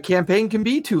learned that a campaign can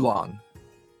be too long.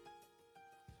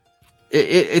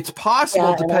 It's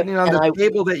possible, depending on the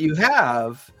table that you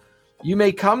have, you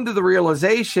may come to the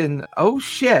realization, oh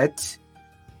shit,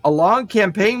 a long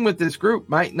campaign with this group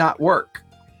might not work.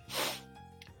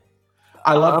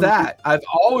 I love that. I've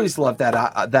always loved that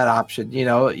option. You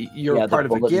know, you're part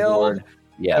of a guild.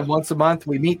 Yeah. And once a month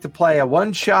we meet to play a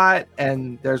one shot,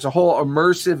 and there's a whole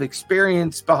immersive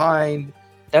experience behind.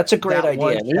 That's a great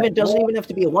idea. And it doesn't even have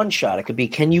to be a one shot. It could be,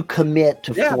 can you commit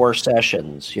to 4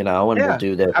 sessions, you know, and we'll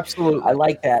do that. Absolutely. I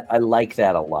like that. I like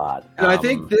that a lot. And I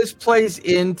think this plays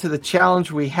into the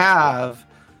challenge we have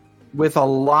with a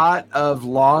lot of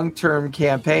long-term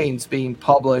campaigns being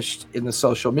published in the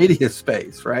social media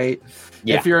space, right?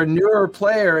 Yeah. If you're a newer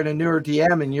player and a newer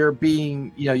DM and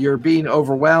you're being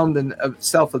overwhelmed and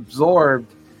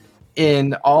self-absorbed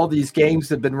in all these games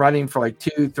that have been running for like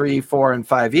 2, 3, 4, and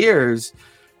 5 years,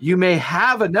 you may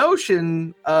have a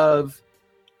notion of,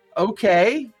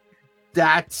 okay,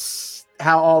 that's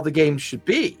how all the games should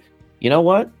be. You know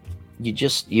what?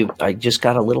 I just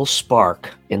got a little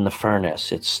spark in the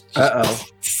furnace. It's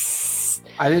just,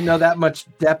 I didn't know that much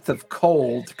depth of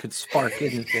cold could spark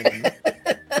anything.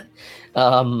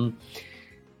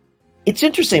 It's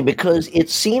interesting because it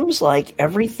seems like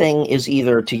everything is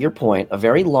either, to your point, a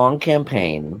very long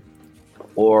campaign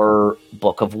or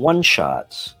book of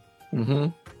one-shots. Mm-hmm.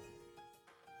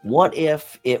 What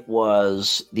if it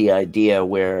was the idea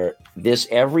where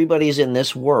everybody's in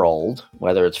this world,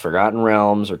 whether it's Forgotten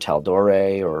Realms or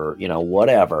Tal'Dorei or, you know,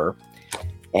 whatever,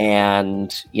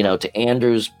 and, you know, to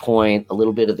Andrew's point, a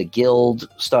little bit of the guild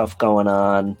stuff going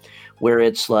on, where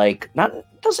it's like,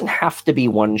 doesn't have to be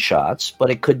one-shots,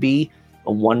 but it could be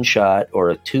a one-shot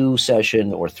or a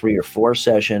 2-session or 3 or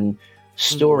 4-session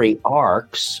story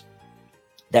arcs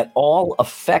that all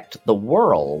affect the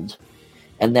world,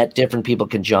 and that different people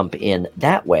can jump in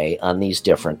that way on these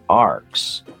different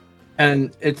arcs. And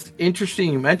it's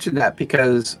interesting you mentioned that,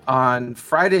 because on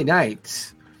Friday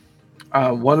nights,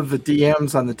 one of the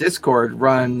DMs on the Discord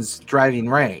runs Driving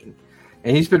Rain.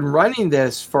 And he's been running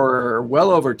this for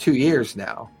well over 2 years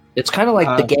now. It's kind of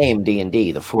like the game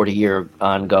D&D, the 40-year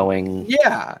ongoing.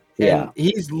 Yeah. And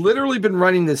he's literally been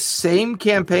running the same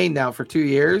campaign now for 2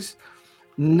 years.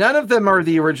 None of them are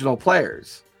the original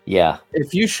players. Yeah.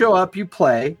 If you show up, you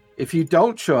play. If you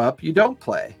don't show up, you don't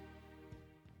play.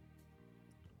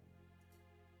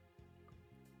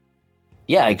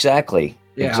 Yeah, exactly.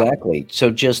 Yeah. Exactly.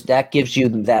 So just that gives you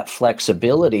that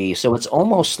flexibility. So it's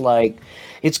almost like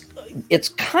it's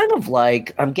kind of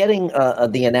like, I'm getting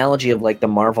the analogy of like the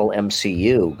Marvel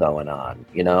MCU going on,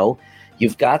 you know?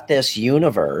 You've got this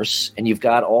universe and you've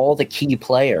got all the key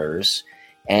players,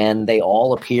 and they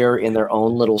all appear in their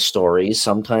own little stories.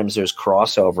 Sometimes there's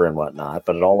crossover and whatnot,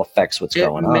 but it all affects what's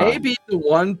going on. It may be the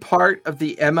one part of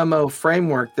the MMO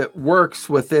framework that works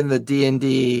within the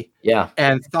D&D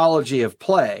anthology of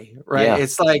play, right? Yeah.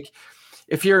 It's like,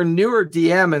 if you're a newer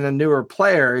DM and a newer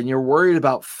player and you're worried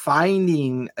about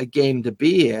finding a game to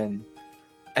be in,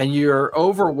 and you're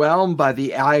overwhelmed by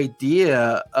the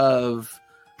idea of,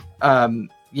 thank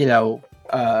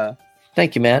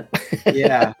you, Matt.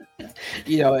 Yeah.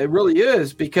 You know, it really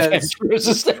is, because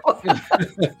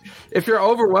if you're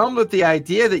overwhelmed with the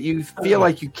idea that you feel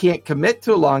like you can't commit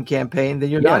to a long campaign, then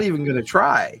you're not even going to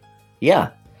try. Yeah.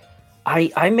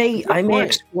 I may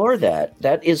explore that.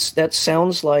 That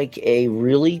sounds like a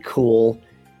really cool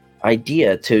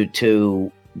idea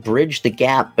to bridge the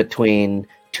gap between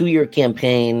 2-year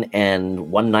campaign and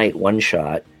one night one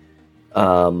shot.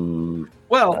 The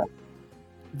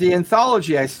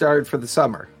anthology I started for the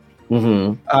summer.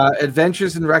 Mm-hmm.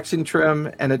 Adventures in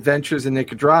Rexentrim and Adventures in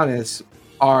Nicodranus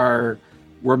were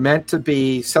meant to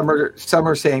be summer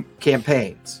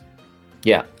campaigns.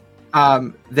 Yeah.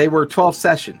 They were 12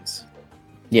 sessions.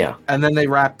 Yeah. And then they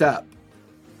wrapped up.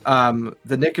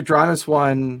 The Nicodranus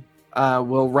one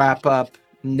will wrap up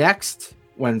next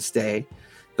Wednesday.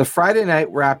 The Friday night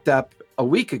wrapped up a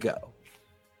week ago.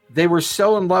 They were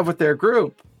so in love with their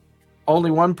group.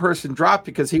 Only one person dropped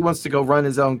because he wants to go run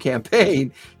his own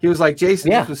campaign. He was like,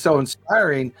 Jason, this was so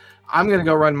inspiring. I'm going to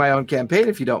go run my own campaign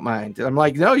if you don't mind. And I'm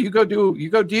like, no, you go do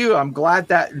you. I'm glad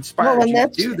that inspired you to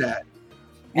do that.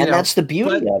 And that's the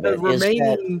beauty of it.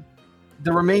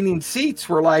 The remaining seats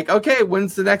were like, okay,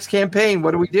 when's the next campaign?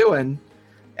 What are we doing?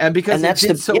 And because it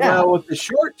did well with the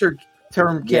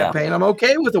short-term campaign, I'm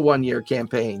okay with a 1-year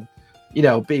campaign,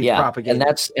 being propagated.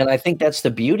 And I think that's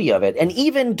the beauty of it. And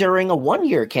even during a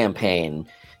 1-year campaign,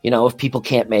 if people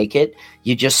can't make it,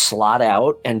 you just slot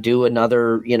out and do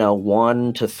another,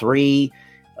 1 to 3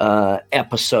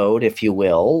 episode, if you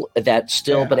will,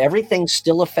 but everything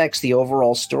still affects the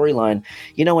overall storyline.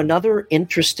 Another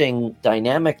interesting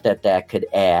dynamic that could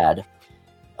add,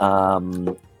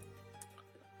 and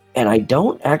I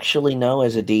don't actually know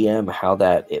as a DM how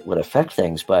it would affect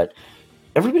things, but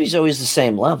everybody's always the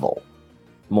same level,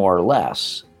 more or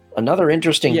less. Another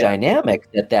interesting dynamic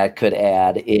that could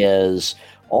add is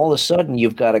all of a sudden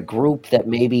you've got a group that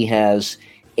maybe has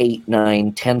 8,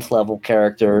 9, 10th level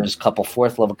characters, a couple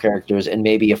 4th level characters, and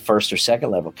maybe a 1st or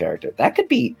 2nd level character. That could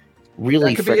be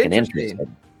really freaking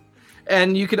interesting.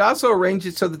 And you could also arrange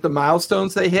it so that the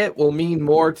milestones they hit will mean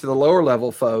more to the lower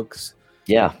level folks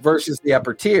versus the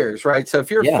upper tiers, right? So if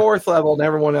you're 4th level and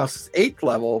everyone else is 8th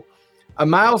level, a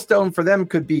milestone for them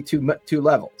could be two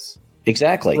levels.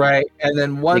 Exactly. Right. And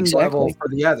then one level for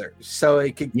the other. So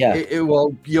it could,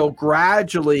 you'll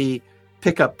gradually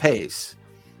pick up pace.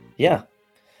 Yeah.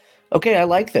 Okay. I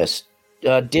like this.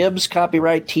 Dibs,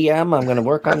 copyright TM. I'm going to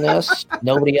work on this.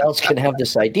 Nobody else can have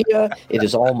this idea. It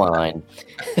is all mine.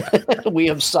 We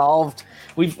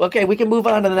can move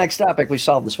on to the next topic. We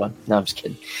solved this one. No, I'm just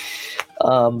kidding.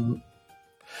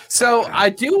 So I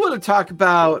do want to talk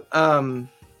about, and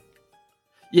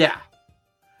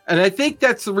I think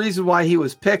that's the reason why he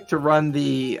was picked to run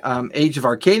the Age of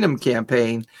Arcanum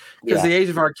campaign, because the Age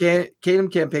of Arcanum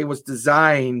campaign was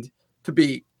designed to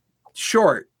be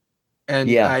short. And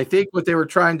I think what they were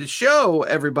trying to show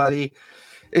everybody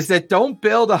is that don't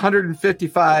build a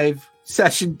 155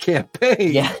 session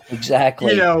campaign. Yeah,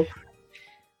 exactly.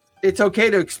 It's okay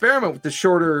to experiment with the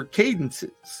shorter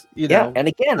cadences. And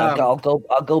again, I'll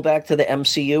go back to the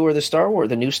MCU or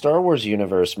the new Star Wars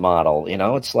universe model.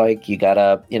 It's like you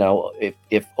gotta,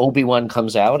 if Obi-Wan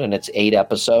comes out and it's 8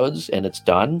 episodes and it's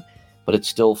done, but it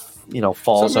still,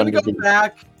 falls under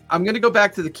the. I'm going to go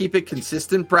back to the Keep It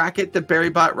Consistent bracket that Barry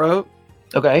Bot wrote.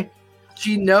 Okay.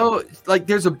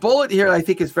 There's a bullet here I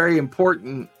think is very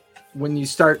important when you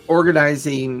start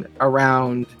organizing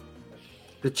around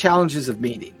the challenges of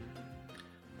meeting.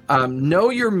 Know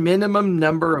your minimum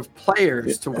number of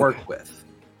players to work with.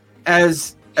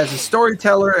 As a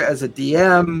storyteller, as a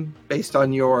DM, based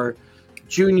on your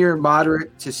junior,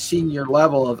 moderate to senior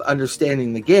level of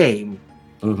understanding the game,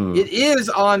 it is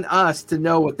on us to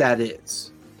know what that is.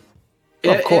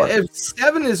 Of course. If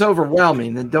 7 is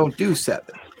overwhelming, then don't do 7.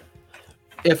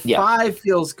 If 5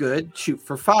 feels good, shoot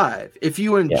for 5. If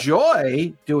you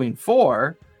enjoy doing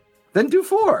 4, then do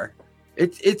 4.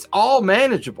 It's all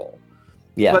manageable.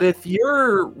 Yeah. But if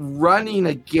you're running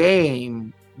a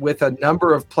game with a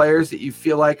number of players that you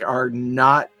feel like are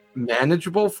not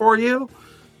manageable for you,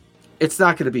 it's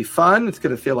not going to be fun. It's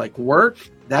going to feel like work.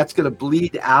 That's going to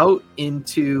bleed out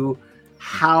into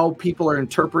how people are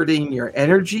interpreting your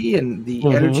energy and the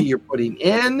energy you're putting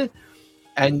in.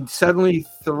 And suddenly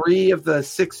 3 of the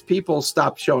 6 people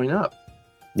stop showing up.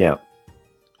 Yeah.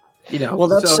 Well,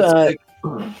 that's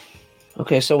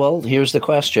okay. So, here's the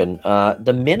question.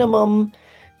 The minimum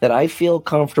that I feel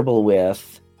comfortable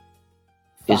with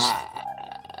is 5.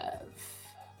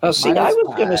 Oh, see, I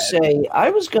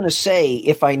was going to say,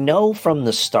 if I know from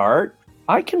the start,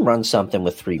 I can run something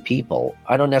with 3 people.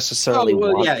 I don't necessarily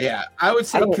want. Yeah. I would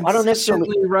say I don't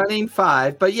necessarily running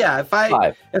 5, but if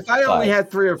I only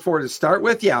had 3 or 4 to start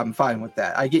with, I'm fine with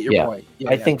that. I get your point.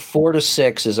 I think 4 to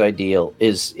 6 is ideal.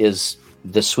 Is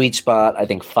the sweet spot. I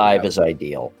think 5 is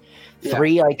ideal.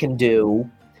 3 I can do.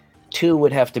 2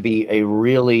 would have to be a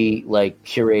really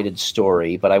curated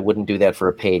story, but I wouldn't do that for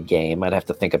a paid game. I'd have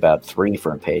to think about 3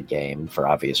 for a paid game for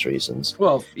obvious reasons.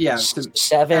 Well,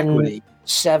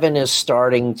 7 is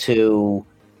starting to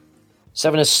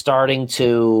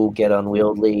get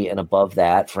unwieldy, and above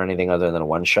that for anything other than a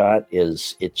one shot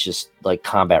it's just like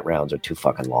combat rounds are too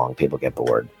fucking long. People get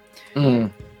bored.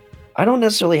 I don't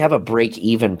necessarily have a break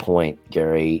even point,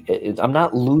 Gary. I'm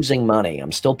not losing money.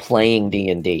 I'm still playing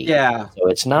D&D. Yeah. So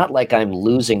it's not like I'm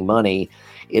losing money.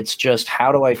 It's just,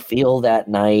 how do I feel that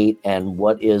night, and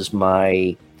what is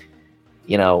my,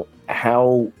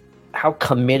 how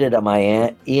committed am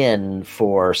I in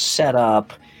for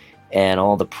setup and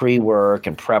all the pre-work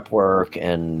and prep work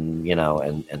and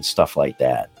stuff like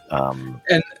that.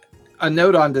 And a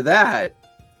note onto that,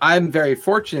 I'm very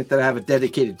fortunate that I have a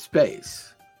dedicated space.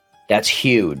 That's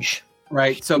huge.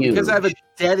 Right. So because I have a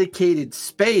dedicated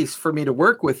space for me to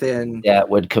work within, that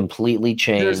would completely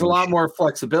change. There's a lot more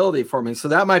flexibility for me. So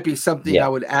that might be something I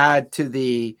would add to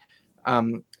the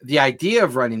the idea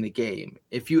of running the game.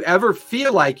 If you ever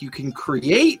feel like you can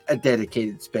create a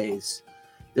dedicated space,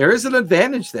 there is an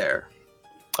advantage there.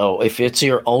 Oh, if it's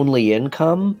your only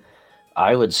income,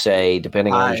 I would say,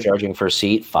 depending on who's charging for a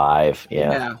seat, 5.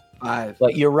 Yeah, 5.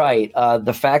 But you're right.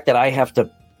 The fact that I have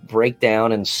to break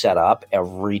down and set up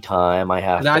every time I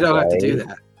have, and I don't have to do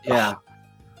that. Yeah,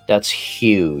 that's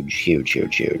huge.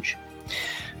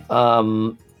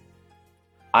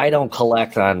 I don't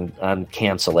collect on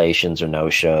cancellations or no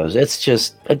shows. It's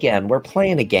just, again, we're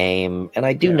playing a game, and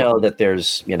I do know that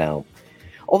there's,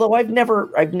 although I've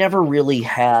never really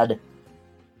had.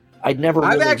 I've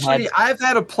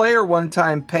had a player one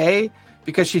time pay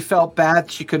because she felt bad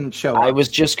she couldn't show up. I was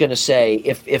just going to say,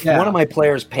 if one of my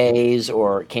players pays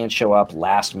or can't show up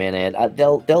last minute,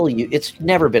 it's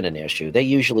never been an issue. They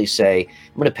usually say,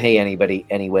 I'm going to pay anybody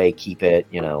anyway, keep it,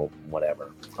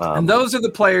 whatever. And those are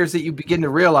the players that you begin to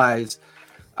realize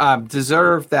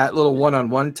deserve that little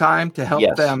one-on-one time to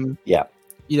help them,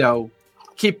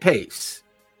 keep pace.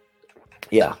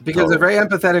 Yeah, because they're very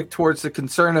empathetic towards the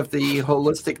concern of the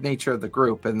holistic nature of the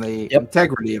group and the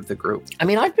integrity of the group. I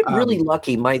mean, I've been really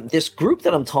lucky. This group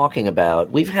that I'm talking about,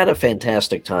 we've had a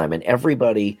fantastic time, and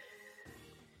everybody,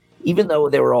 even though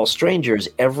they were all strangers,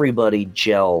 everybody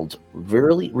gelled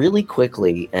really, really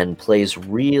quickly and plays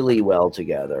really well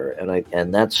together.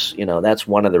 And that's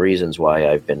one of the reasons why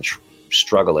I've been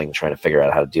struggling trying to figure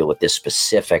out how to deal with this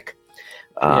specific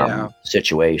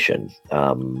situation.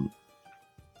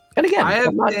 And again,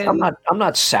 I'm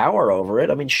not sour over it.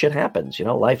 I mean, shit happens.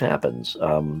 Life happens.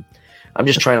 I'm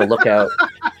just trying to look out.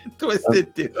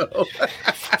 Twisted Duo.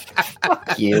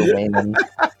 Fuck you, Raymond.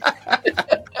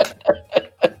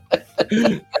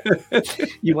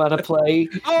 You want to play?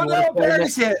 Oh no,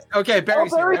 Barry's hit. Okay,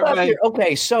 Barry's here.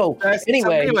 Okay, so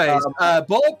anyways,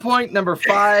 bullet point number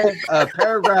 5,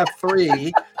 paragraph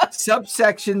 3,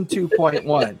 subsection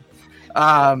 2.1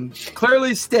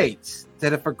 clearly states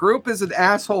that if a group is an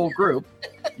asshole group,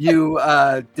 you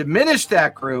diminish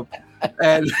that group.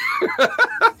 And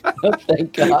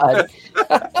thank God.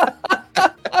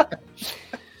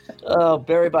 Oh,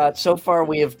 Barrybot. So far,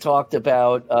 we have talked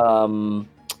about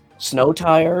snow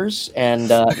tires and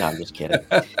no, I'm just kidding.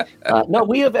 No,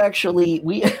 we have actually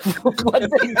what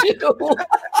they do.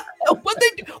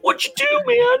 What you do,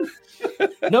 man?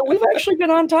 No, we've actually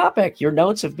been on topic. Your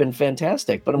notes have been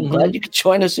fantastic, but I'm glad you could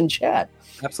join us in chat.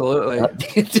 Absolutely. What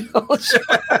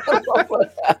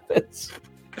happens?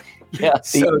 Yeah,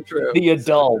 true. The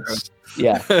adults. So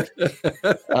yeah.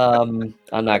 I'm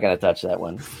not going to touch that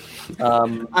one.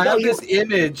 I have this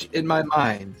image in my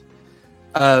mind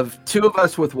of two of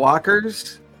us with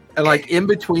walkers, and like in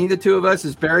between the two of us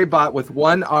is Barrybot with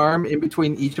one arm in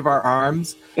between each of our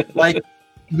arms, like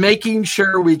making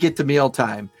sure we get to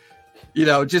mealtime.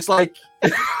 Just like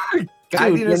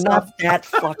dude, you're not that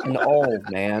fucking old,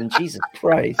 man. Jesus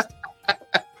Christ.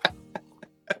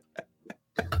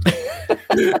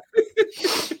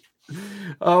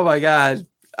 Oh my God.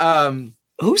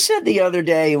 Who said the other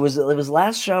day it was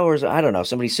last show, or I don't know,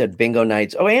 somebody said bingo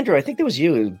nights. Oh, Andrew, I think that was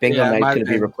you. Bingo night's going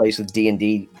to be replaced with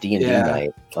D&D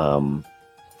night.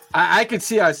 I could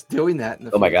see us doing that in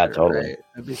the future, my God, totally. Right?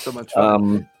 That'd be so much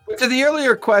fun. To the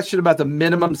earlier question about the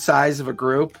minimum size of a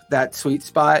group, that sweet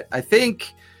spot, I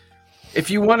think if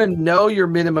you want to know your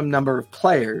minimum number of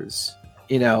players,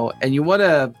 and you want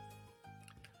to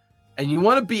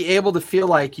be able to feel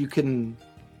like you can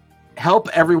help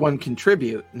everyone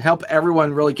contribute and help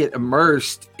everyone really get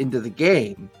immersed into the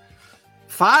game,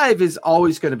 5 is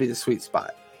always going to be the sweet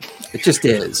spot. It just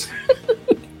is.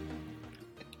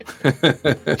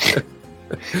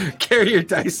 Carry your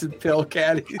dice and pill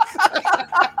caddies.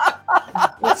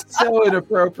 That's so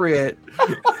inappropriate.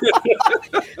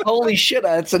 Holy shit,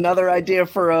 that's another idea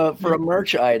for a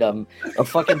merch item. A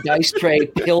fucking dice tray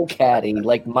pill caddy,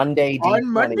 like Monday D20.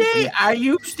 On Monday, I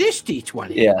use this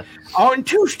D20. Yeah. On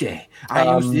Tuesday,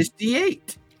 I use this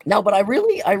D8. No, but I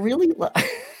really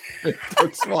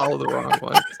don't swallow the wrong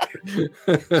one.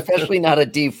 Especially not a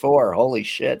D4. Holy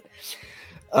shit.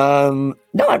 No,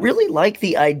 I really like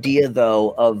the idea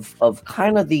though of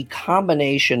kind of the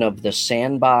combination of the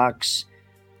sandbox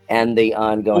and the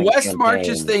ongoing. The West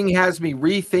Marches thing has me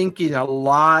rethinking a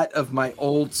lot of my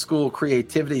old school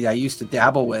creativity I used to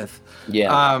dabble with.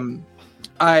 Yeah.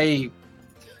 I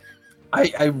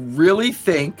really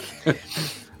think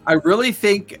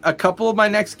a couple of my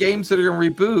next games that are going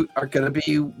to reboot are going to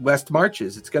be West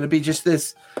Marches. It's going to be just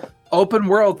this open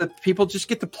world that people just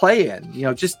get to play in.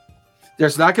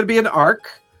 There's not going to be an arc.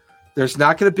 There's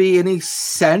not going to be any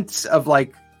sense of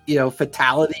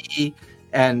fatality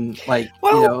and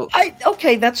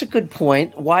okay, that's a good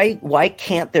point. Why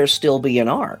can't there still be an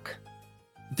arc?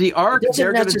 the arc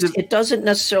it doesn't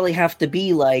necessarily have to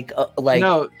be like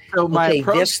no. So my okay,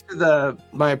 approach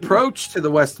to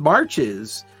the West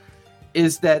Marches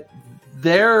is that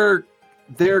their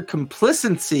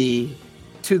complicity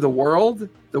to the world,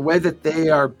 the way that they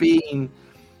are being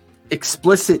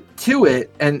explicit to it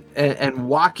and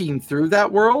walking through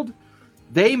that world,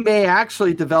 they may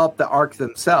actually develop the arc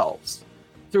themselves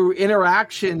through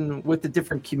interaction with the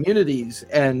different communities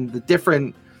and the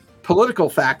different political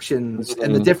factions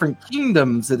and the different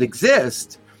kingdoms that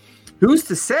exist. Who's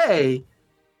to say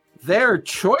their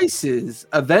choices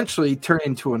eventually turn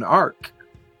into an arc?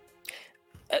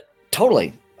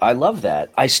 Totally. I love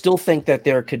that. I still think that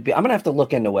there could be. I'm gonna have to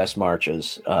look into West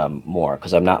Marches more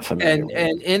because I'm not familiar.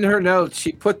 And in her notes,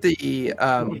 she put the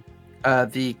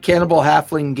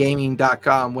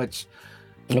cannibalhalflinggaming.com, which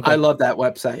I love that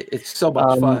website. It's so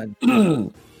much fun.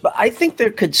 But I think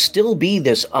there could still be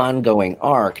this ongoing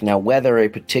arc. Now, whether a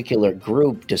particular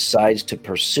group decides to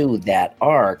pursue that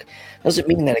arc doesn't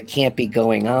mean that it can't be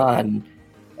going on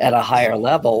at a higher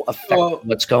level, affecting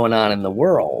what's going on in the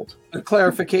world. A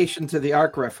clarification to the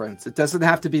arc reference. It doesn't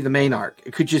have to be the main arc.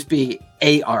 It could just be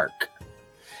a arc.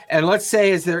 And let's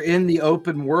say as they're in the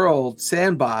open world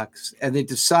sandbox and they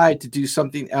decide to do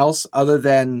something else other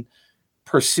than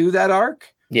pursue that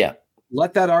arc. Yeah.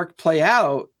 Let that arc play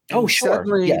out. Oh, sure.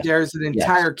 Suddenly there's an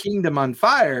entire kingdom on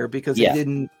fire because they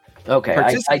didn't. Okay,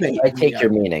 I take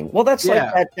your meaning. Well, that's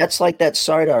like that. That's like that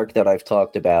side arc that I've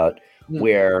talked about,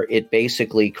 where it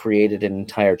basically created an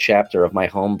entire chapter of my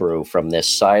homebrew from this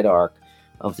side arc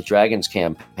of the Dragons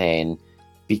campaign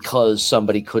because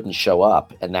somebody couldn't show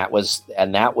up, and that was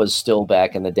still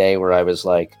back in the day where I was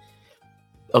like,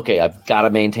 okay, I've got to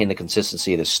maintain the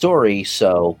consistency of the story,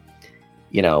 so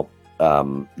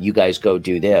you guys go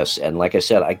do this. And like I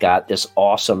said, I got this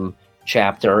awesome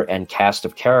chapter and cast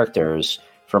of characters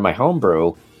for my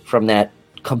homebrew from that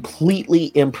completely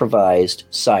improvised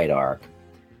side arc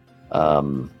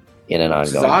in an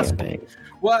ongoing campaign.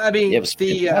 Well, I mean, it was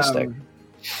fantastic.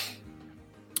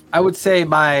 I would say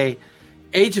my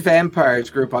Age of Empires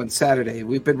group on Saturday,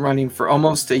 we've been running for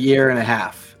almost a year and a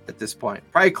half at this point,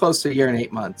 probably close to a year and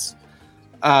 8 months.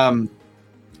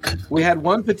 We had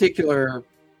one particular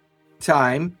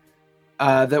time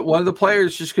that one of the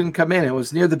players just couldn't come in. It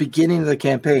was near the beginning of the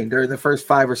campaign during the first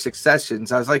 5 or 6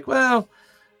 sessions. I was like, well,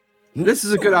 this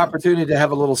is a good opportunity to have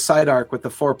a little side arc with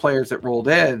the 4 players that rolled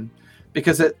in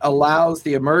because it allows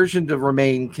the immersion to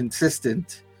remain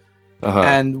consistent.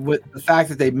 And with the fact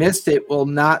that they missed it will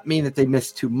not mean that they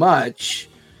missed too much.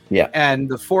 Yeah. And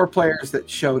the 4 players that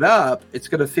showed up, it's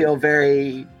going to feel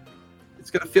very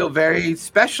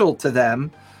special to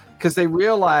them because they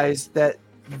realized that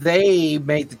they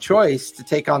made the choice to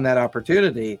take on that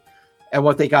opportunity, and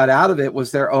what they got out of it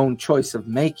was their own choice of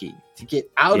making to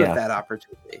get out of that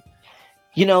opportunity.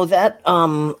 That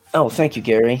thank you,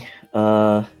 Gary.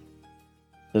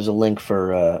 There's a link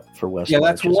for West. Yeah,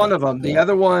 that's one of them. The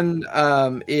other one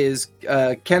is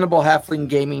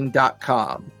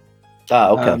cannibalhalflinggaming.com.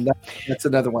 Okay. That's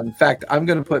another one. In fact, I'm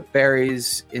going to put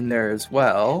Barry's in there as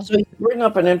well. So you bring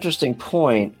up an interesting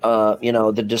point.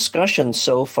 The discussion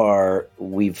so far,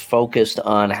 we've focused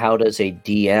on how does a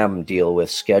DM deal with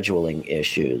scheduling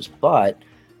issues, but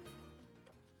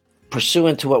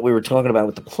pursuant to what we were talking about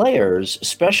with the players,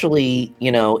 especially,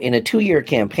 in a 2-year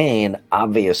campaign,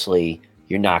 obviously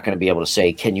you're not going to be able to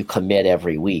say, can you commit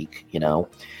every week,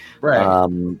 Right.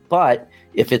 But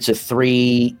if it's a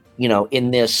 3,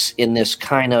 in this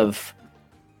kind of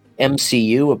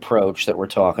MCU approach that we're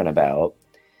talking about,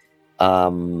 I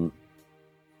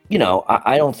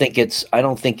don't think it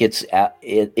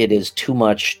is too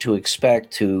much to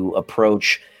expect to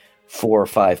approach 4 or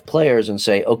 5 players and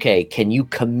say, okay, can you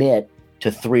commit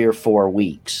to 3 or 4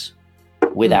 weeks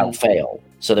without fail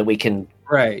so that we can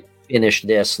finish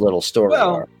this little story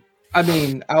arc? I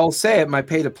mean, I'll say at my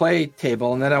pay-to-play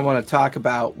table, and then I want to talk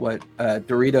about what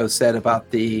Dorito said about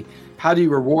how do you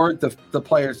reward the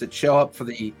players that show up for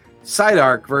the side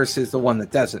arc versus the one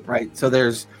that doesn't, right? So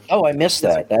there's... Oh, I missed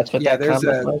that. That's what that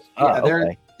comment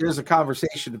was? There's a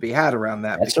conversation to be had around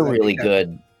that. That's a really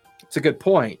good... It's a good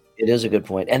point. It is a good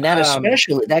point. And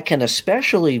that can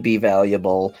especially be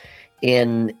valuable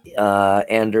in,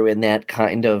 Andrew, in that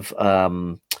kind of...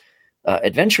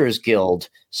 Adventurers Guild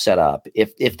setup.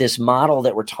 If this model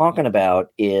that we're talking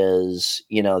about is,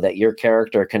 that your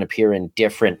character can appear in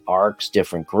different arcs,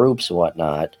 different groups and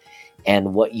whatnot,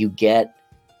 and what you get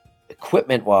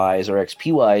equipment wise or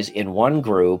XP wise in one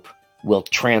group will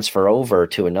transfer over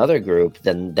to another group,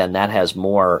 then that has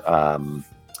more,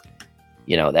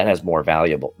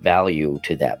 value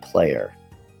to that player.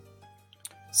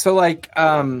 So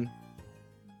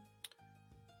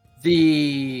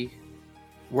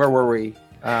Where were we?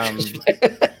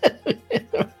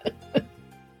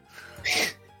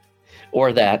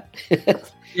 Or that.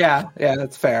 yeah,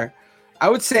 that's fair. I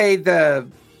would say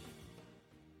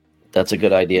that's a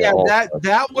good idea. Yeah,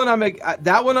 that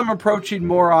one I'm approaching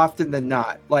more often than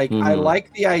not. Like I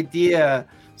like the idea.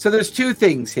 So there's two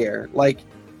things here. Like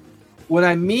when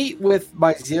I meet with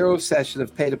my zero session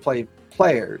of pay-to-play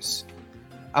players,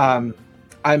 I'm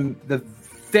the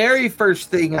very first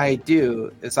thing I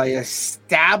do is I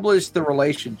establish the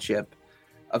relationship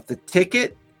of the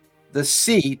ticket, the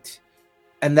seat,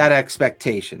 and that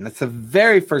expectation. That's the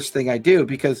very first thing I do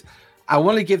because I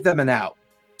want to give them an out.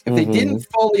 If they didn't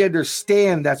fully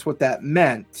understand that's what that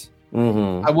meant,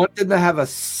 I want them to have a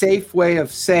safe way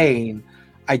of saying,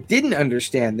 I didn't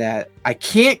understand that. I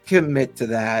can't commit to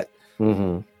that.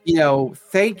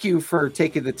 Thank you for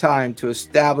taking the time to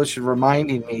establish and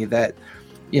reminding me that,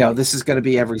 this is going to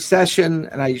be every session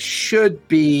and I should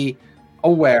be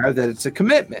aware that it's a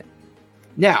commitment.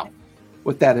 Now,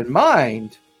 with that in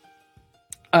mind,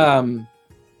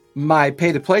 my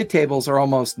pay-to-play tables are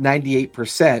almost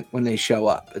 98% when they show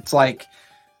up. It's like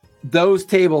those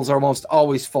tables are almost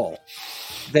always full.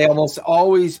 They almost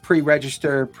always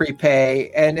pre-register,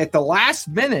 prepay, and at the last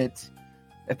minute,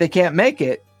 if they can't make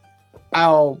it,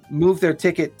 I'll move their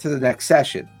ticket to the next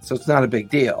session. So it's not a big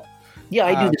deal. Yeah,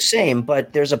 I do the same,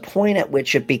 but there's a point at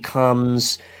which it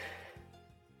becomes,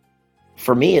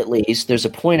 for me at least, there's a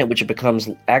point at which it becomes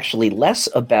actually less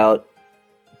about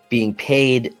being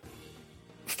paid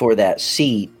for that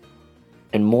seat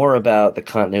and more about the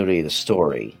continuity of the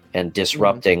story and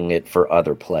disrupting it for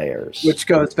other players. Which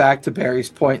goes back to Barry's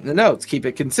point in the notes. Keep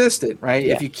it consistent, right?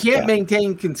 Yeah. If you can't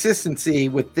maintain consistency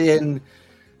within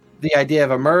the idea of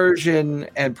immersion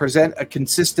and present a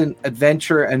consistent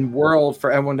adventure and world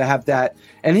for everyone to have that.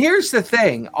 And here's the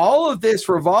thing. All of this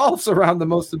revolves around the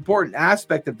most important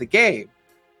aspect of the game.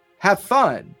 Have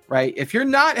fun, right? If you're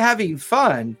not having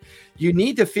fun, you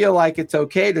need to feel like it's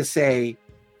okay to say,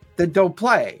 then don't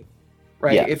play,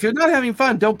 right? Yeah. If you're not having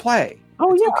fun, don't play.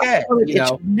 Oh, it's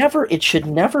yeah. okay. It should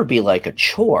never be like a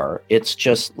chore. It's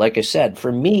just, like I said,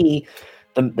 for me,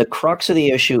 the crux of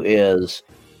the issue is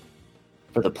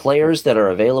for the players that are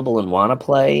available and want to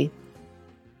play,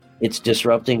 it's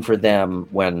disrupting for them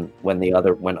when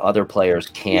other players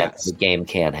can't. Yes. The game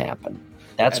can't happen.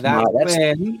 That's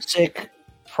the basic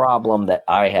problem that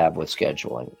I have with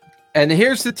scheduling. And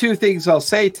here's the two things I'll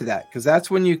say to that, because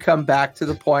that's when you come back to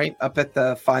the point up at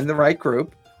the find the right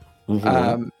group.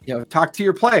 Talk to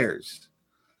your players.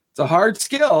 It's a hard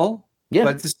skill,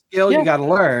 but it's a skill you got to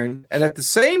learn. And at the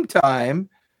same time,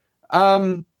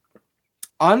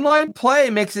 online play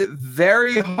makes it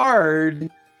very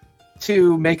hard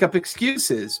to make up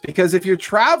excuses, because if you're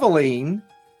traveling,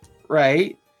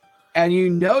 right, and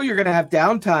you're going to have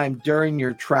downtime during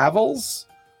your travels,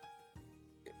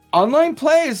 online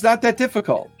play is not that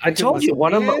difficult. I told you,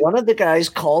 one of the guys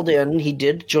called in. He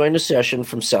did join a session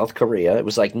from South Korea. It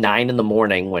was like 9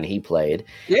 a.m. when he played.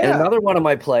 Yeah. And another one of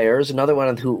my players,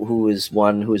 who is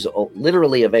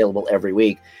literally available every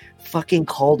week, fucking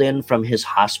called in from his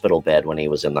hospital bed when he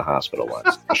was in the hospital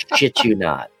once. Shit you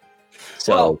not.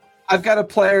 So well, I've got a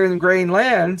player in Grain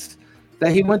Lands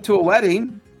that he went to a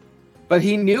wedding, but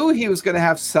he knew he was going to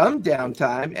have some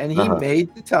downtime, and he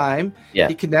made the time. Yeah.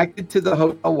 He connected to the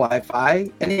hotel Wi-Fi,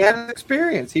 and he had an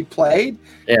experience. He played.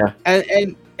 Yeah.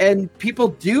 And people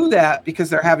do that because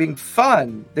they're having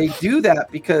fun. They do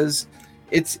that because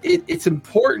it's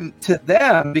important to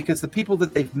them, because the people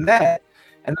that they've met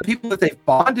and the people that they've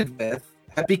bonded with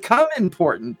have become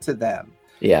important to them.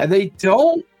 Yeah. And they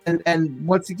don't, and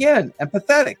once again,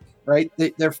 empathetic, right?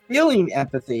 They're feeling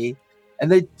empathy,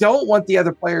 and they don't want the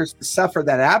other players to suffer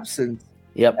that absence.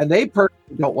 Yep. And they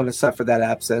personally don't want to suffer that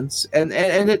absence. And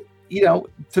it,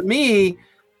 to me,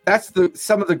 that's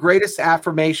some of the greatest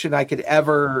affirmation I could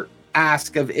ever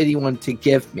ask of anyone to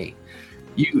give me.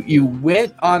 You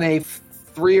went on a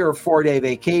 3 or 4 day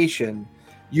vacation.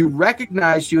 You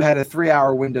recognized you had a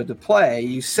 3-hour window to play.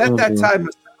 You set that time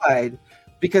aside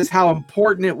because how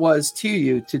important it was to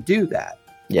you to do that.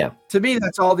 Yeah. To me,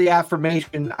 that's all the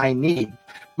affirmation I need.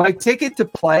 My ticket to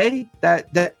play,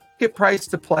 that ticket price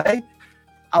to play,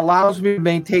 allows me to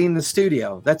maintain the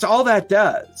studio. That's all that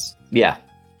does. Yeah.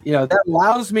 That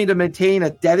allows me to maintain a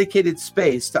dedicated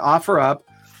space to offer up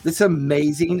this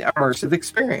amazing immersive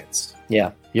experience.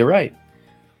 Yeah, you're right.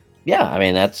 Yeah, I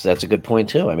mean, that's a good point,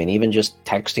 too. I mean, even just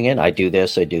texting in, I do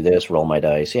this, roll my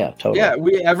dice. Yeah, totally. Yeah,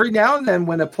 every now and then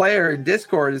when a player in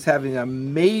Discord is having a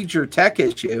major tech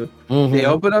issue, they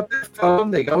open up their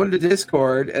phone, they go into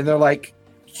Discord, and they're like,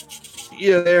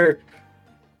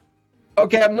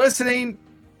 okay, I'm listening.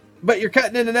 but you're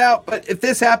cutting in and out. But if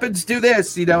this happens, do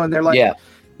this, and they're like,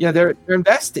 they're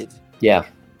invested. Yeah.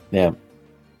 They're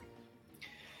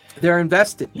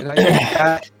invested. And I think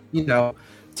that,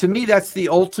 to me, that's the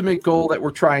ultimate goal that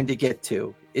we're trying to get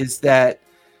to, is that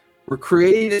we're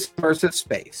creating this immersive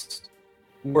space.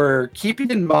 We're keeping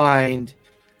in mind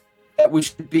that we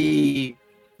should be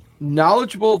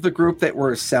knowledgeable of the group that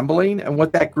we're assembling and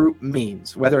what that group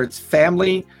means, whether it's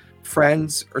family,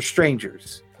 friends, or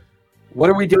strangers. What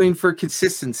are we doing for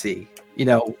consistency?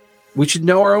 We should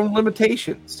know our own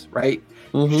limitations, right?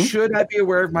 Mm-hmm. Should I be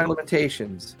aware of my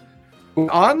limitations? With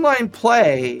online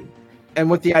play and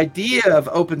with the idea of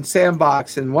open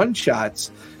sandbox and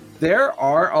one-shots, there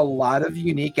are a lot of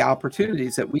unique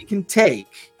opportunities that we can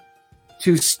take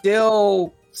to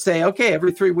still say, okay,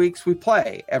 every 3 weeks we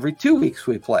play, every 2 weeks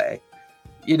we play.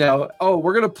 We're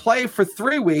going to play for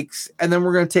 3 weeks and then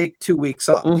we're going to take 2 weeks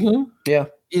off. Mm-hmm. Yeah.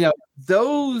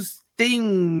 Those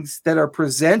things that are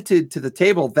presented to the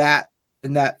table that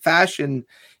in that fashion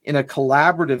in a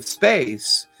collaborative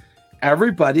space,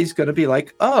 everybody's going to be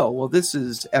like, oh, well, this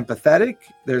is empathetic.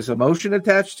 There's emotion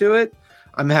attached to it.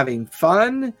 I'm having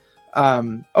fun.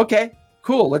 Okay,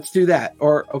 cool. Let's do that.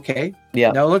 Or, okay,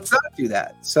 no, let's not do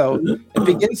that. So it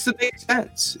begins to make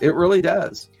sense. It really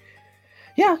does.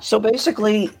 Yeah. So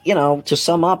basically, to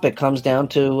sum up, it comes down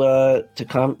to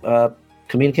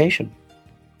communication,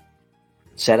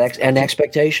 and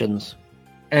expectations.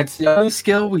 And it's the only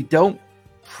skill we don't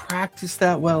practice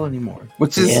that well anymore,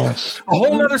 which is a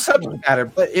whole other subject matter.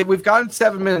 But we've gotten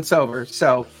 7 minutes over,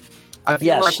 so I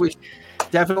feel like we should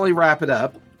definitely wrap it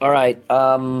up. All right.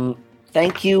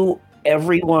 Thank you,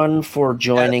 everyone, for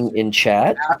joining in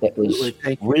chat. That was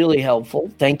really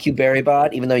helpful. Thank you,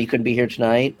 Barrybot, even though you couldn't be here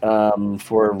tonight,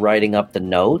 for writing up the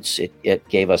notes. It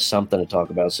gave us something to talk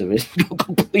about, so we didn't go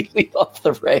completely off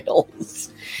the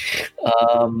rails.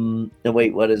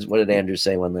 Wait, what did Andrew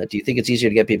say on that? Do you think it's easier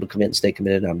to get people to commit and stay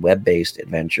committed on web-based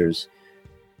adventures?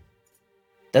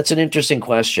 That's an interesting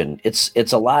question.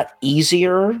 It's a lot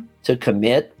easier to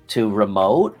commit to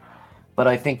remote, but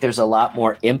I think there's a lot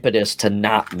more impetus to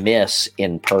not miss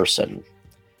in person.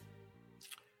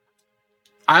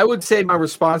 I would say my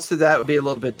response to that would be a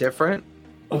little bit different.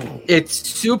 It's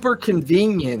super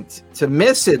convenient to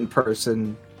miss in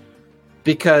person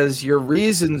because your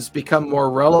reasons become more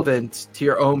relevant to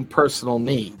your own personal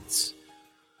needs.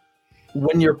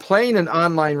 When you're playing an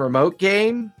online remote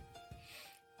game,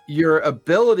 your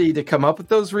ability to come up with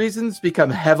those reasons become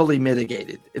heavily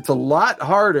mitigated. It's a lot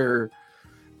harder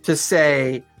to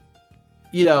say,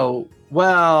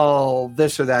 well,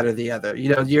 this or that or the other.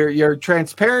 Your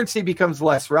transparency becomes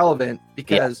less relevant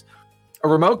because a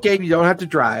remote game, you don't have to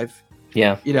drive.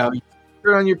 Yeah. You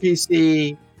turn on your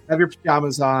PC, have your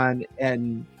pajamas on,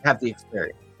 and have the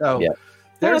experience. So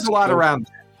there's a lot around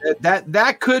that.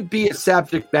 That could be a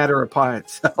subject matter upon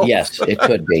itself. Yes, it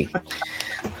could be.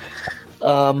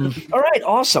 All right,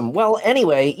 awesome. Well,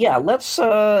 anyway, let's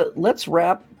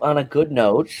wrap on a good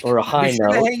note or a high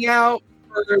note. Hang out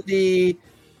for the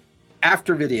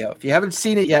after video. If you haven't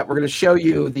seen it yet, we're going to show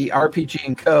you the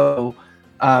RPG & Co.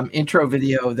 Intro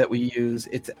video that we use.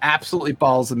 It's absolutely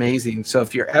balls amazing. So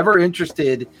if you're ever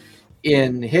interested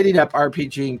in hitting up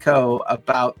RPG & Co.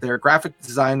 about their graphic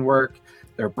design work,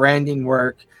 their branding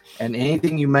work, and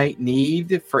anything you might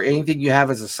need for anything you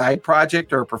have as a side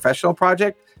project or a professional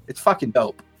project, it's fucking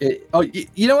dope.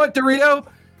 You know what, Dorito?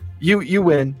 You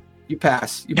win. You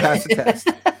pass. You pass the test.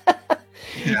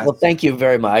 Yeah. Well, thank you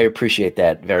very much. I appreciate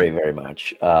that very, very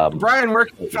much. Brian, where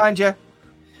can we find you?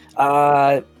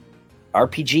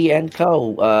 RPG &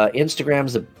 Co.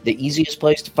 Instagram's the easiest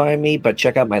place to find me, but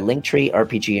check out my link tree,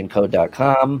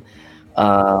 rpgandco.com.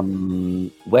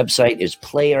 Website is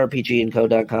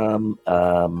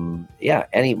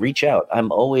playrpgandco.com. Reach out. I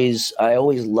always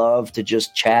love to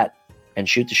just chat and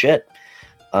shoot the shit.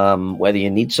 Whether you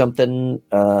need something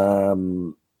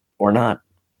or not.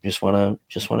 Just wanna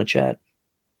chat.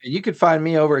 You can find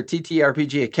me over at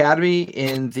TTRPG Academy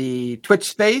in the Twitch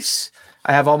space.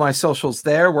 I have all my socials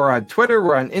there. We're on Twitter.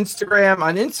 We're on Instagram.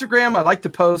 On Instagram, I like to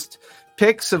post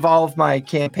pics of all of my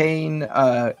campaign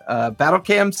battle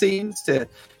cam scenes to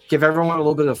give everyone a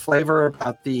little bit of flavor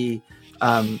about the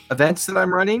events that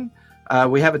I'm running.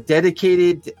 We have a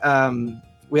dedicated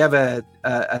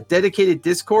a dedicated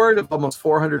Discord of almost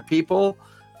 400 people.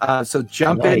 So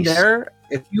jump in there.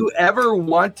 If you ever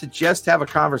want to just have a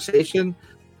conversation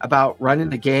about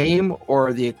running the game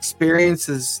or the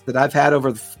experiences that I've had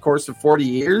over the course of 40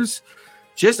 years,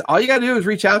 just all you got to do is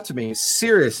reach out to me.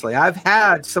 Seriously, I've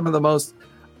had some of the most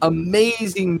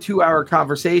amazing 2-hour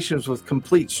conversations with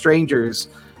complete strangers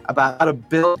about how to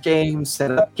build games, set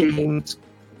up games,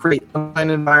 create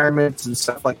online environments and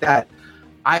stuff like that,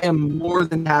 I am more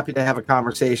than happy to have a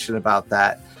conversation about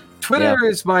that. Twitter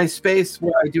is my space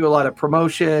where I do a lot of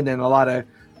promotion and a lot of,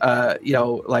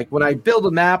 like when I build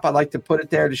a map, I like to put it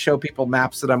there to show people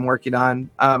maps that I'm working on.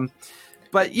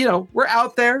 But, we're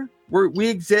out there. We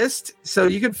exist. So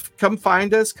you can come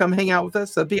find us, come hang out with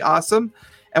us. That'd be awesome.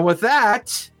 And with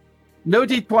that, no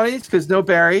D20s because no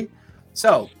Barry.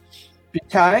 So be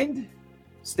kind,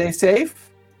 stay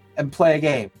safe, and play a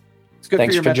game. It's good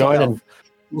Thanks for your for mental joining. health.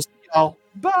 We'll see y'all.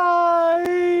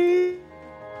 Bye.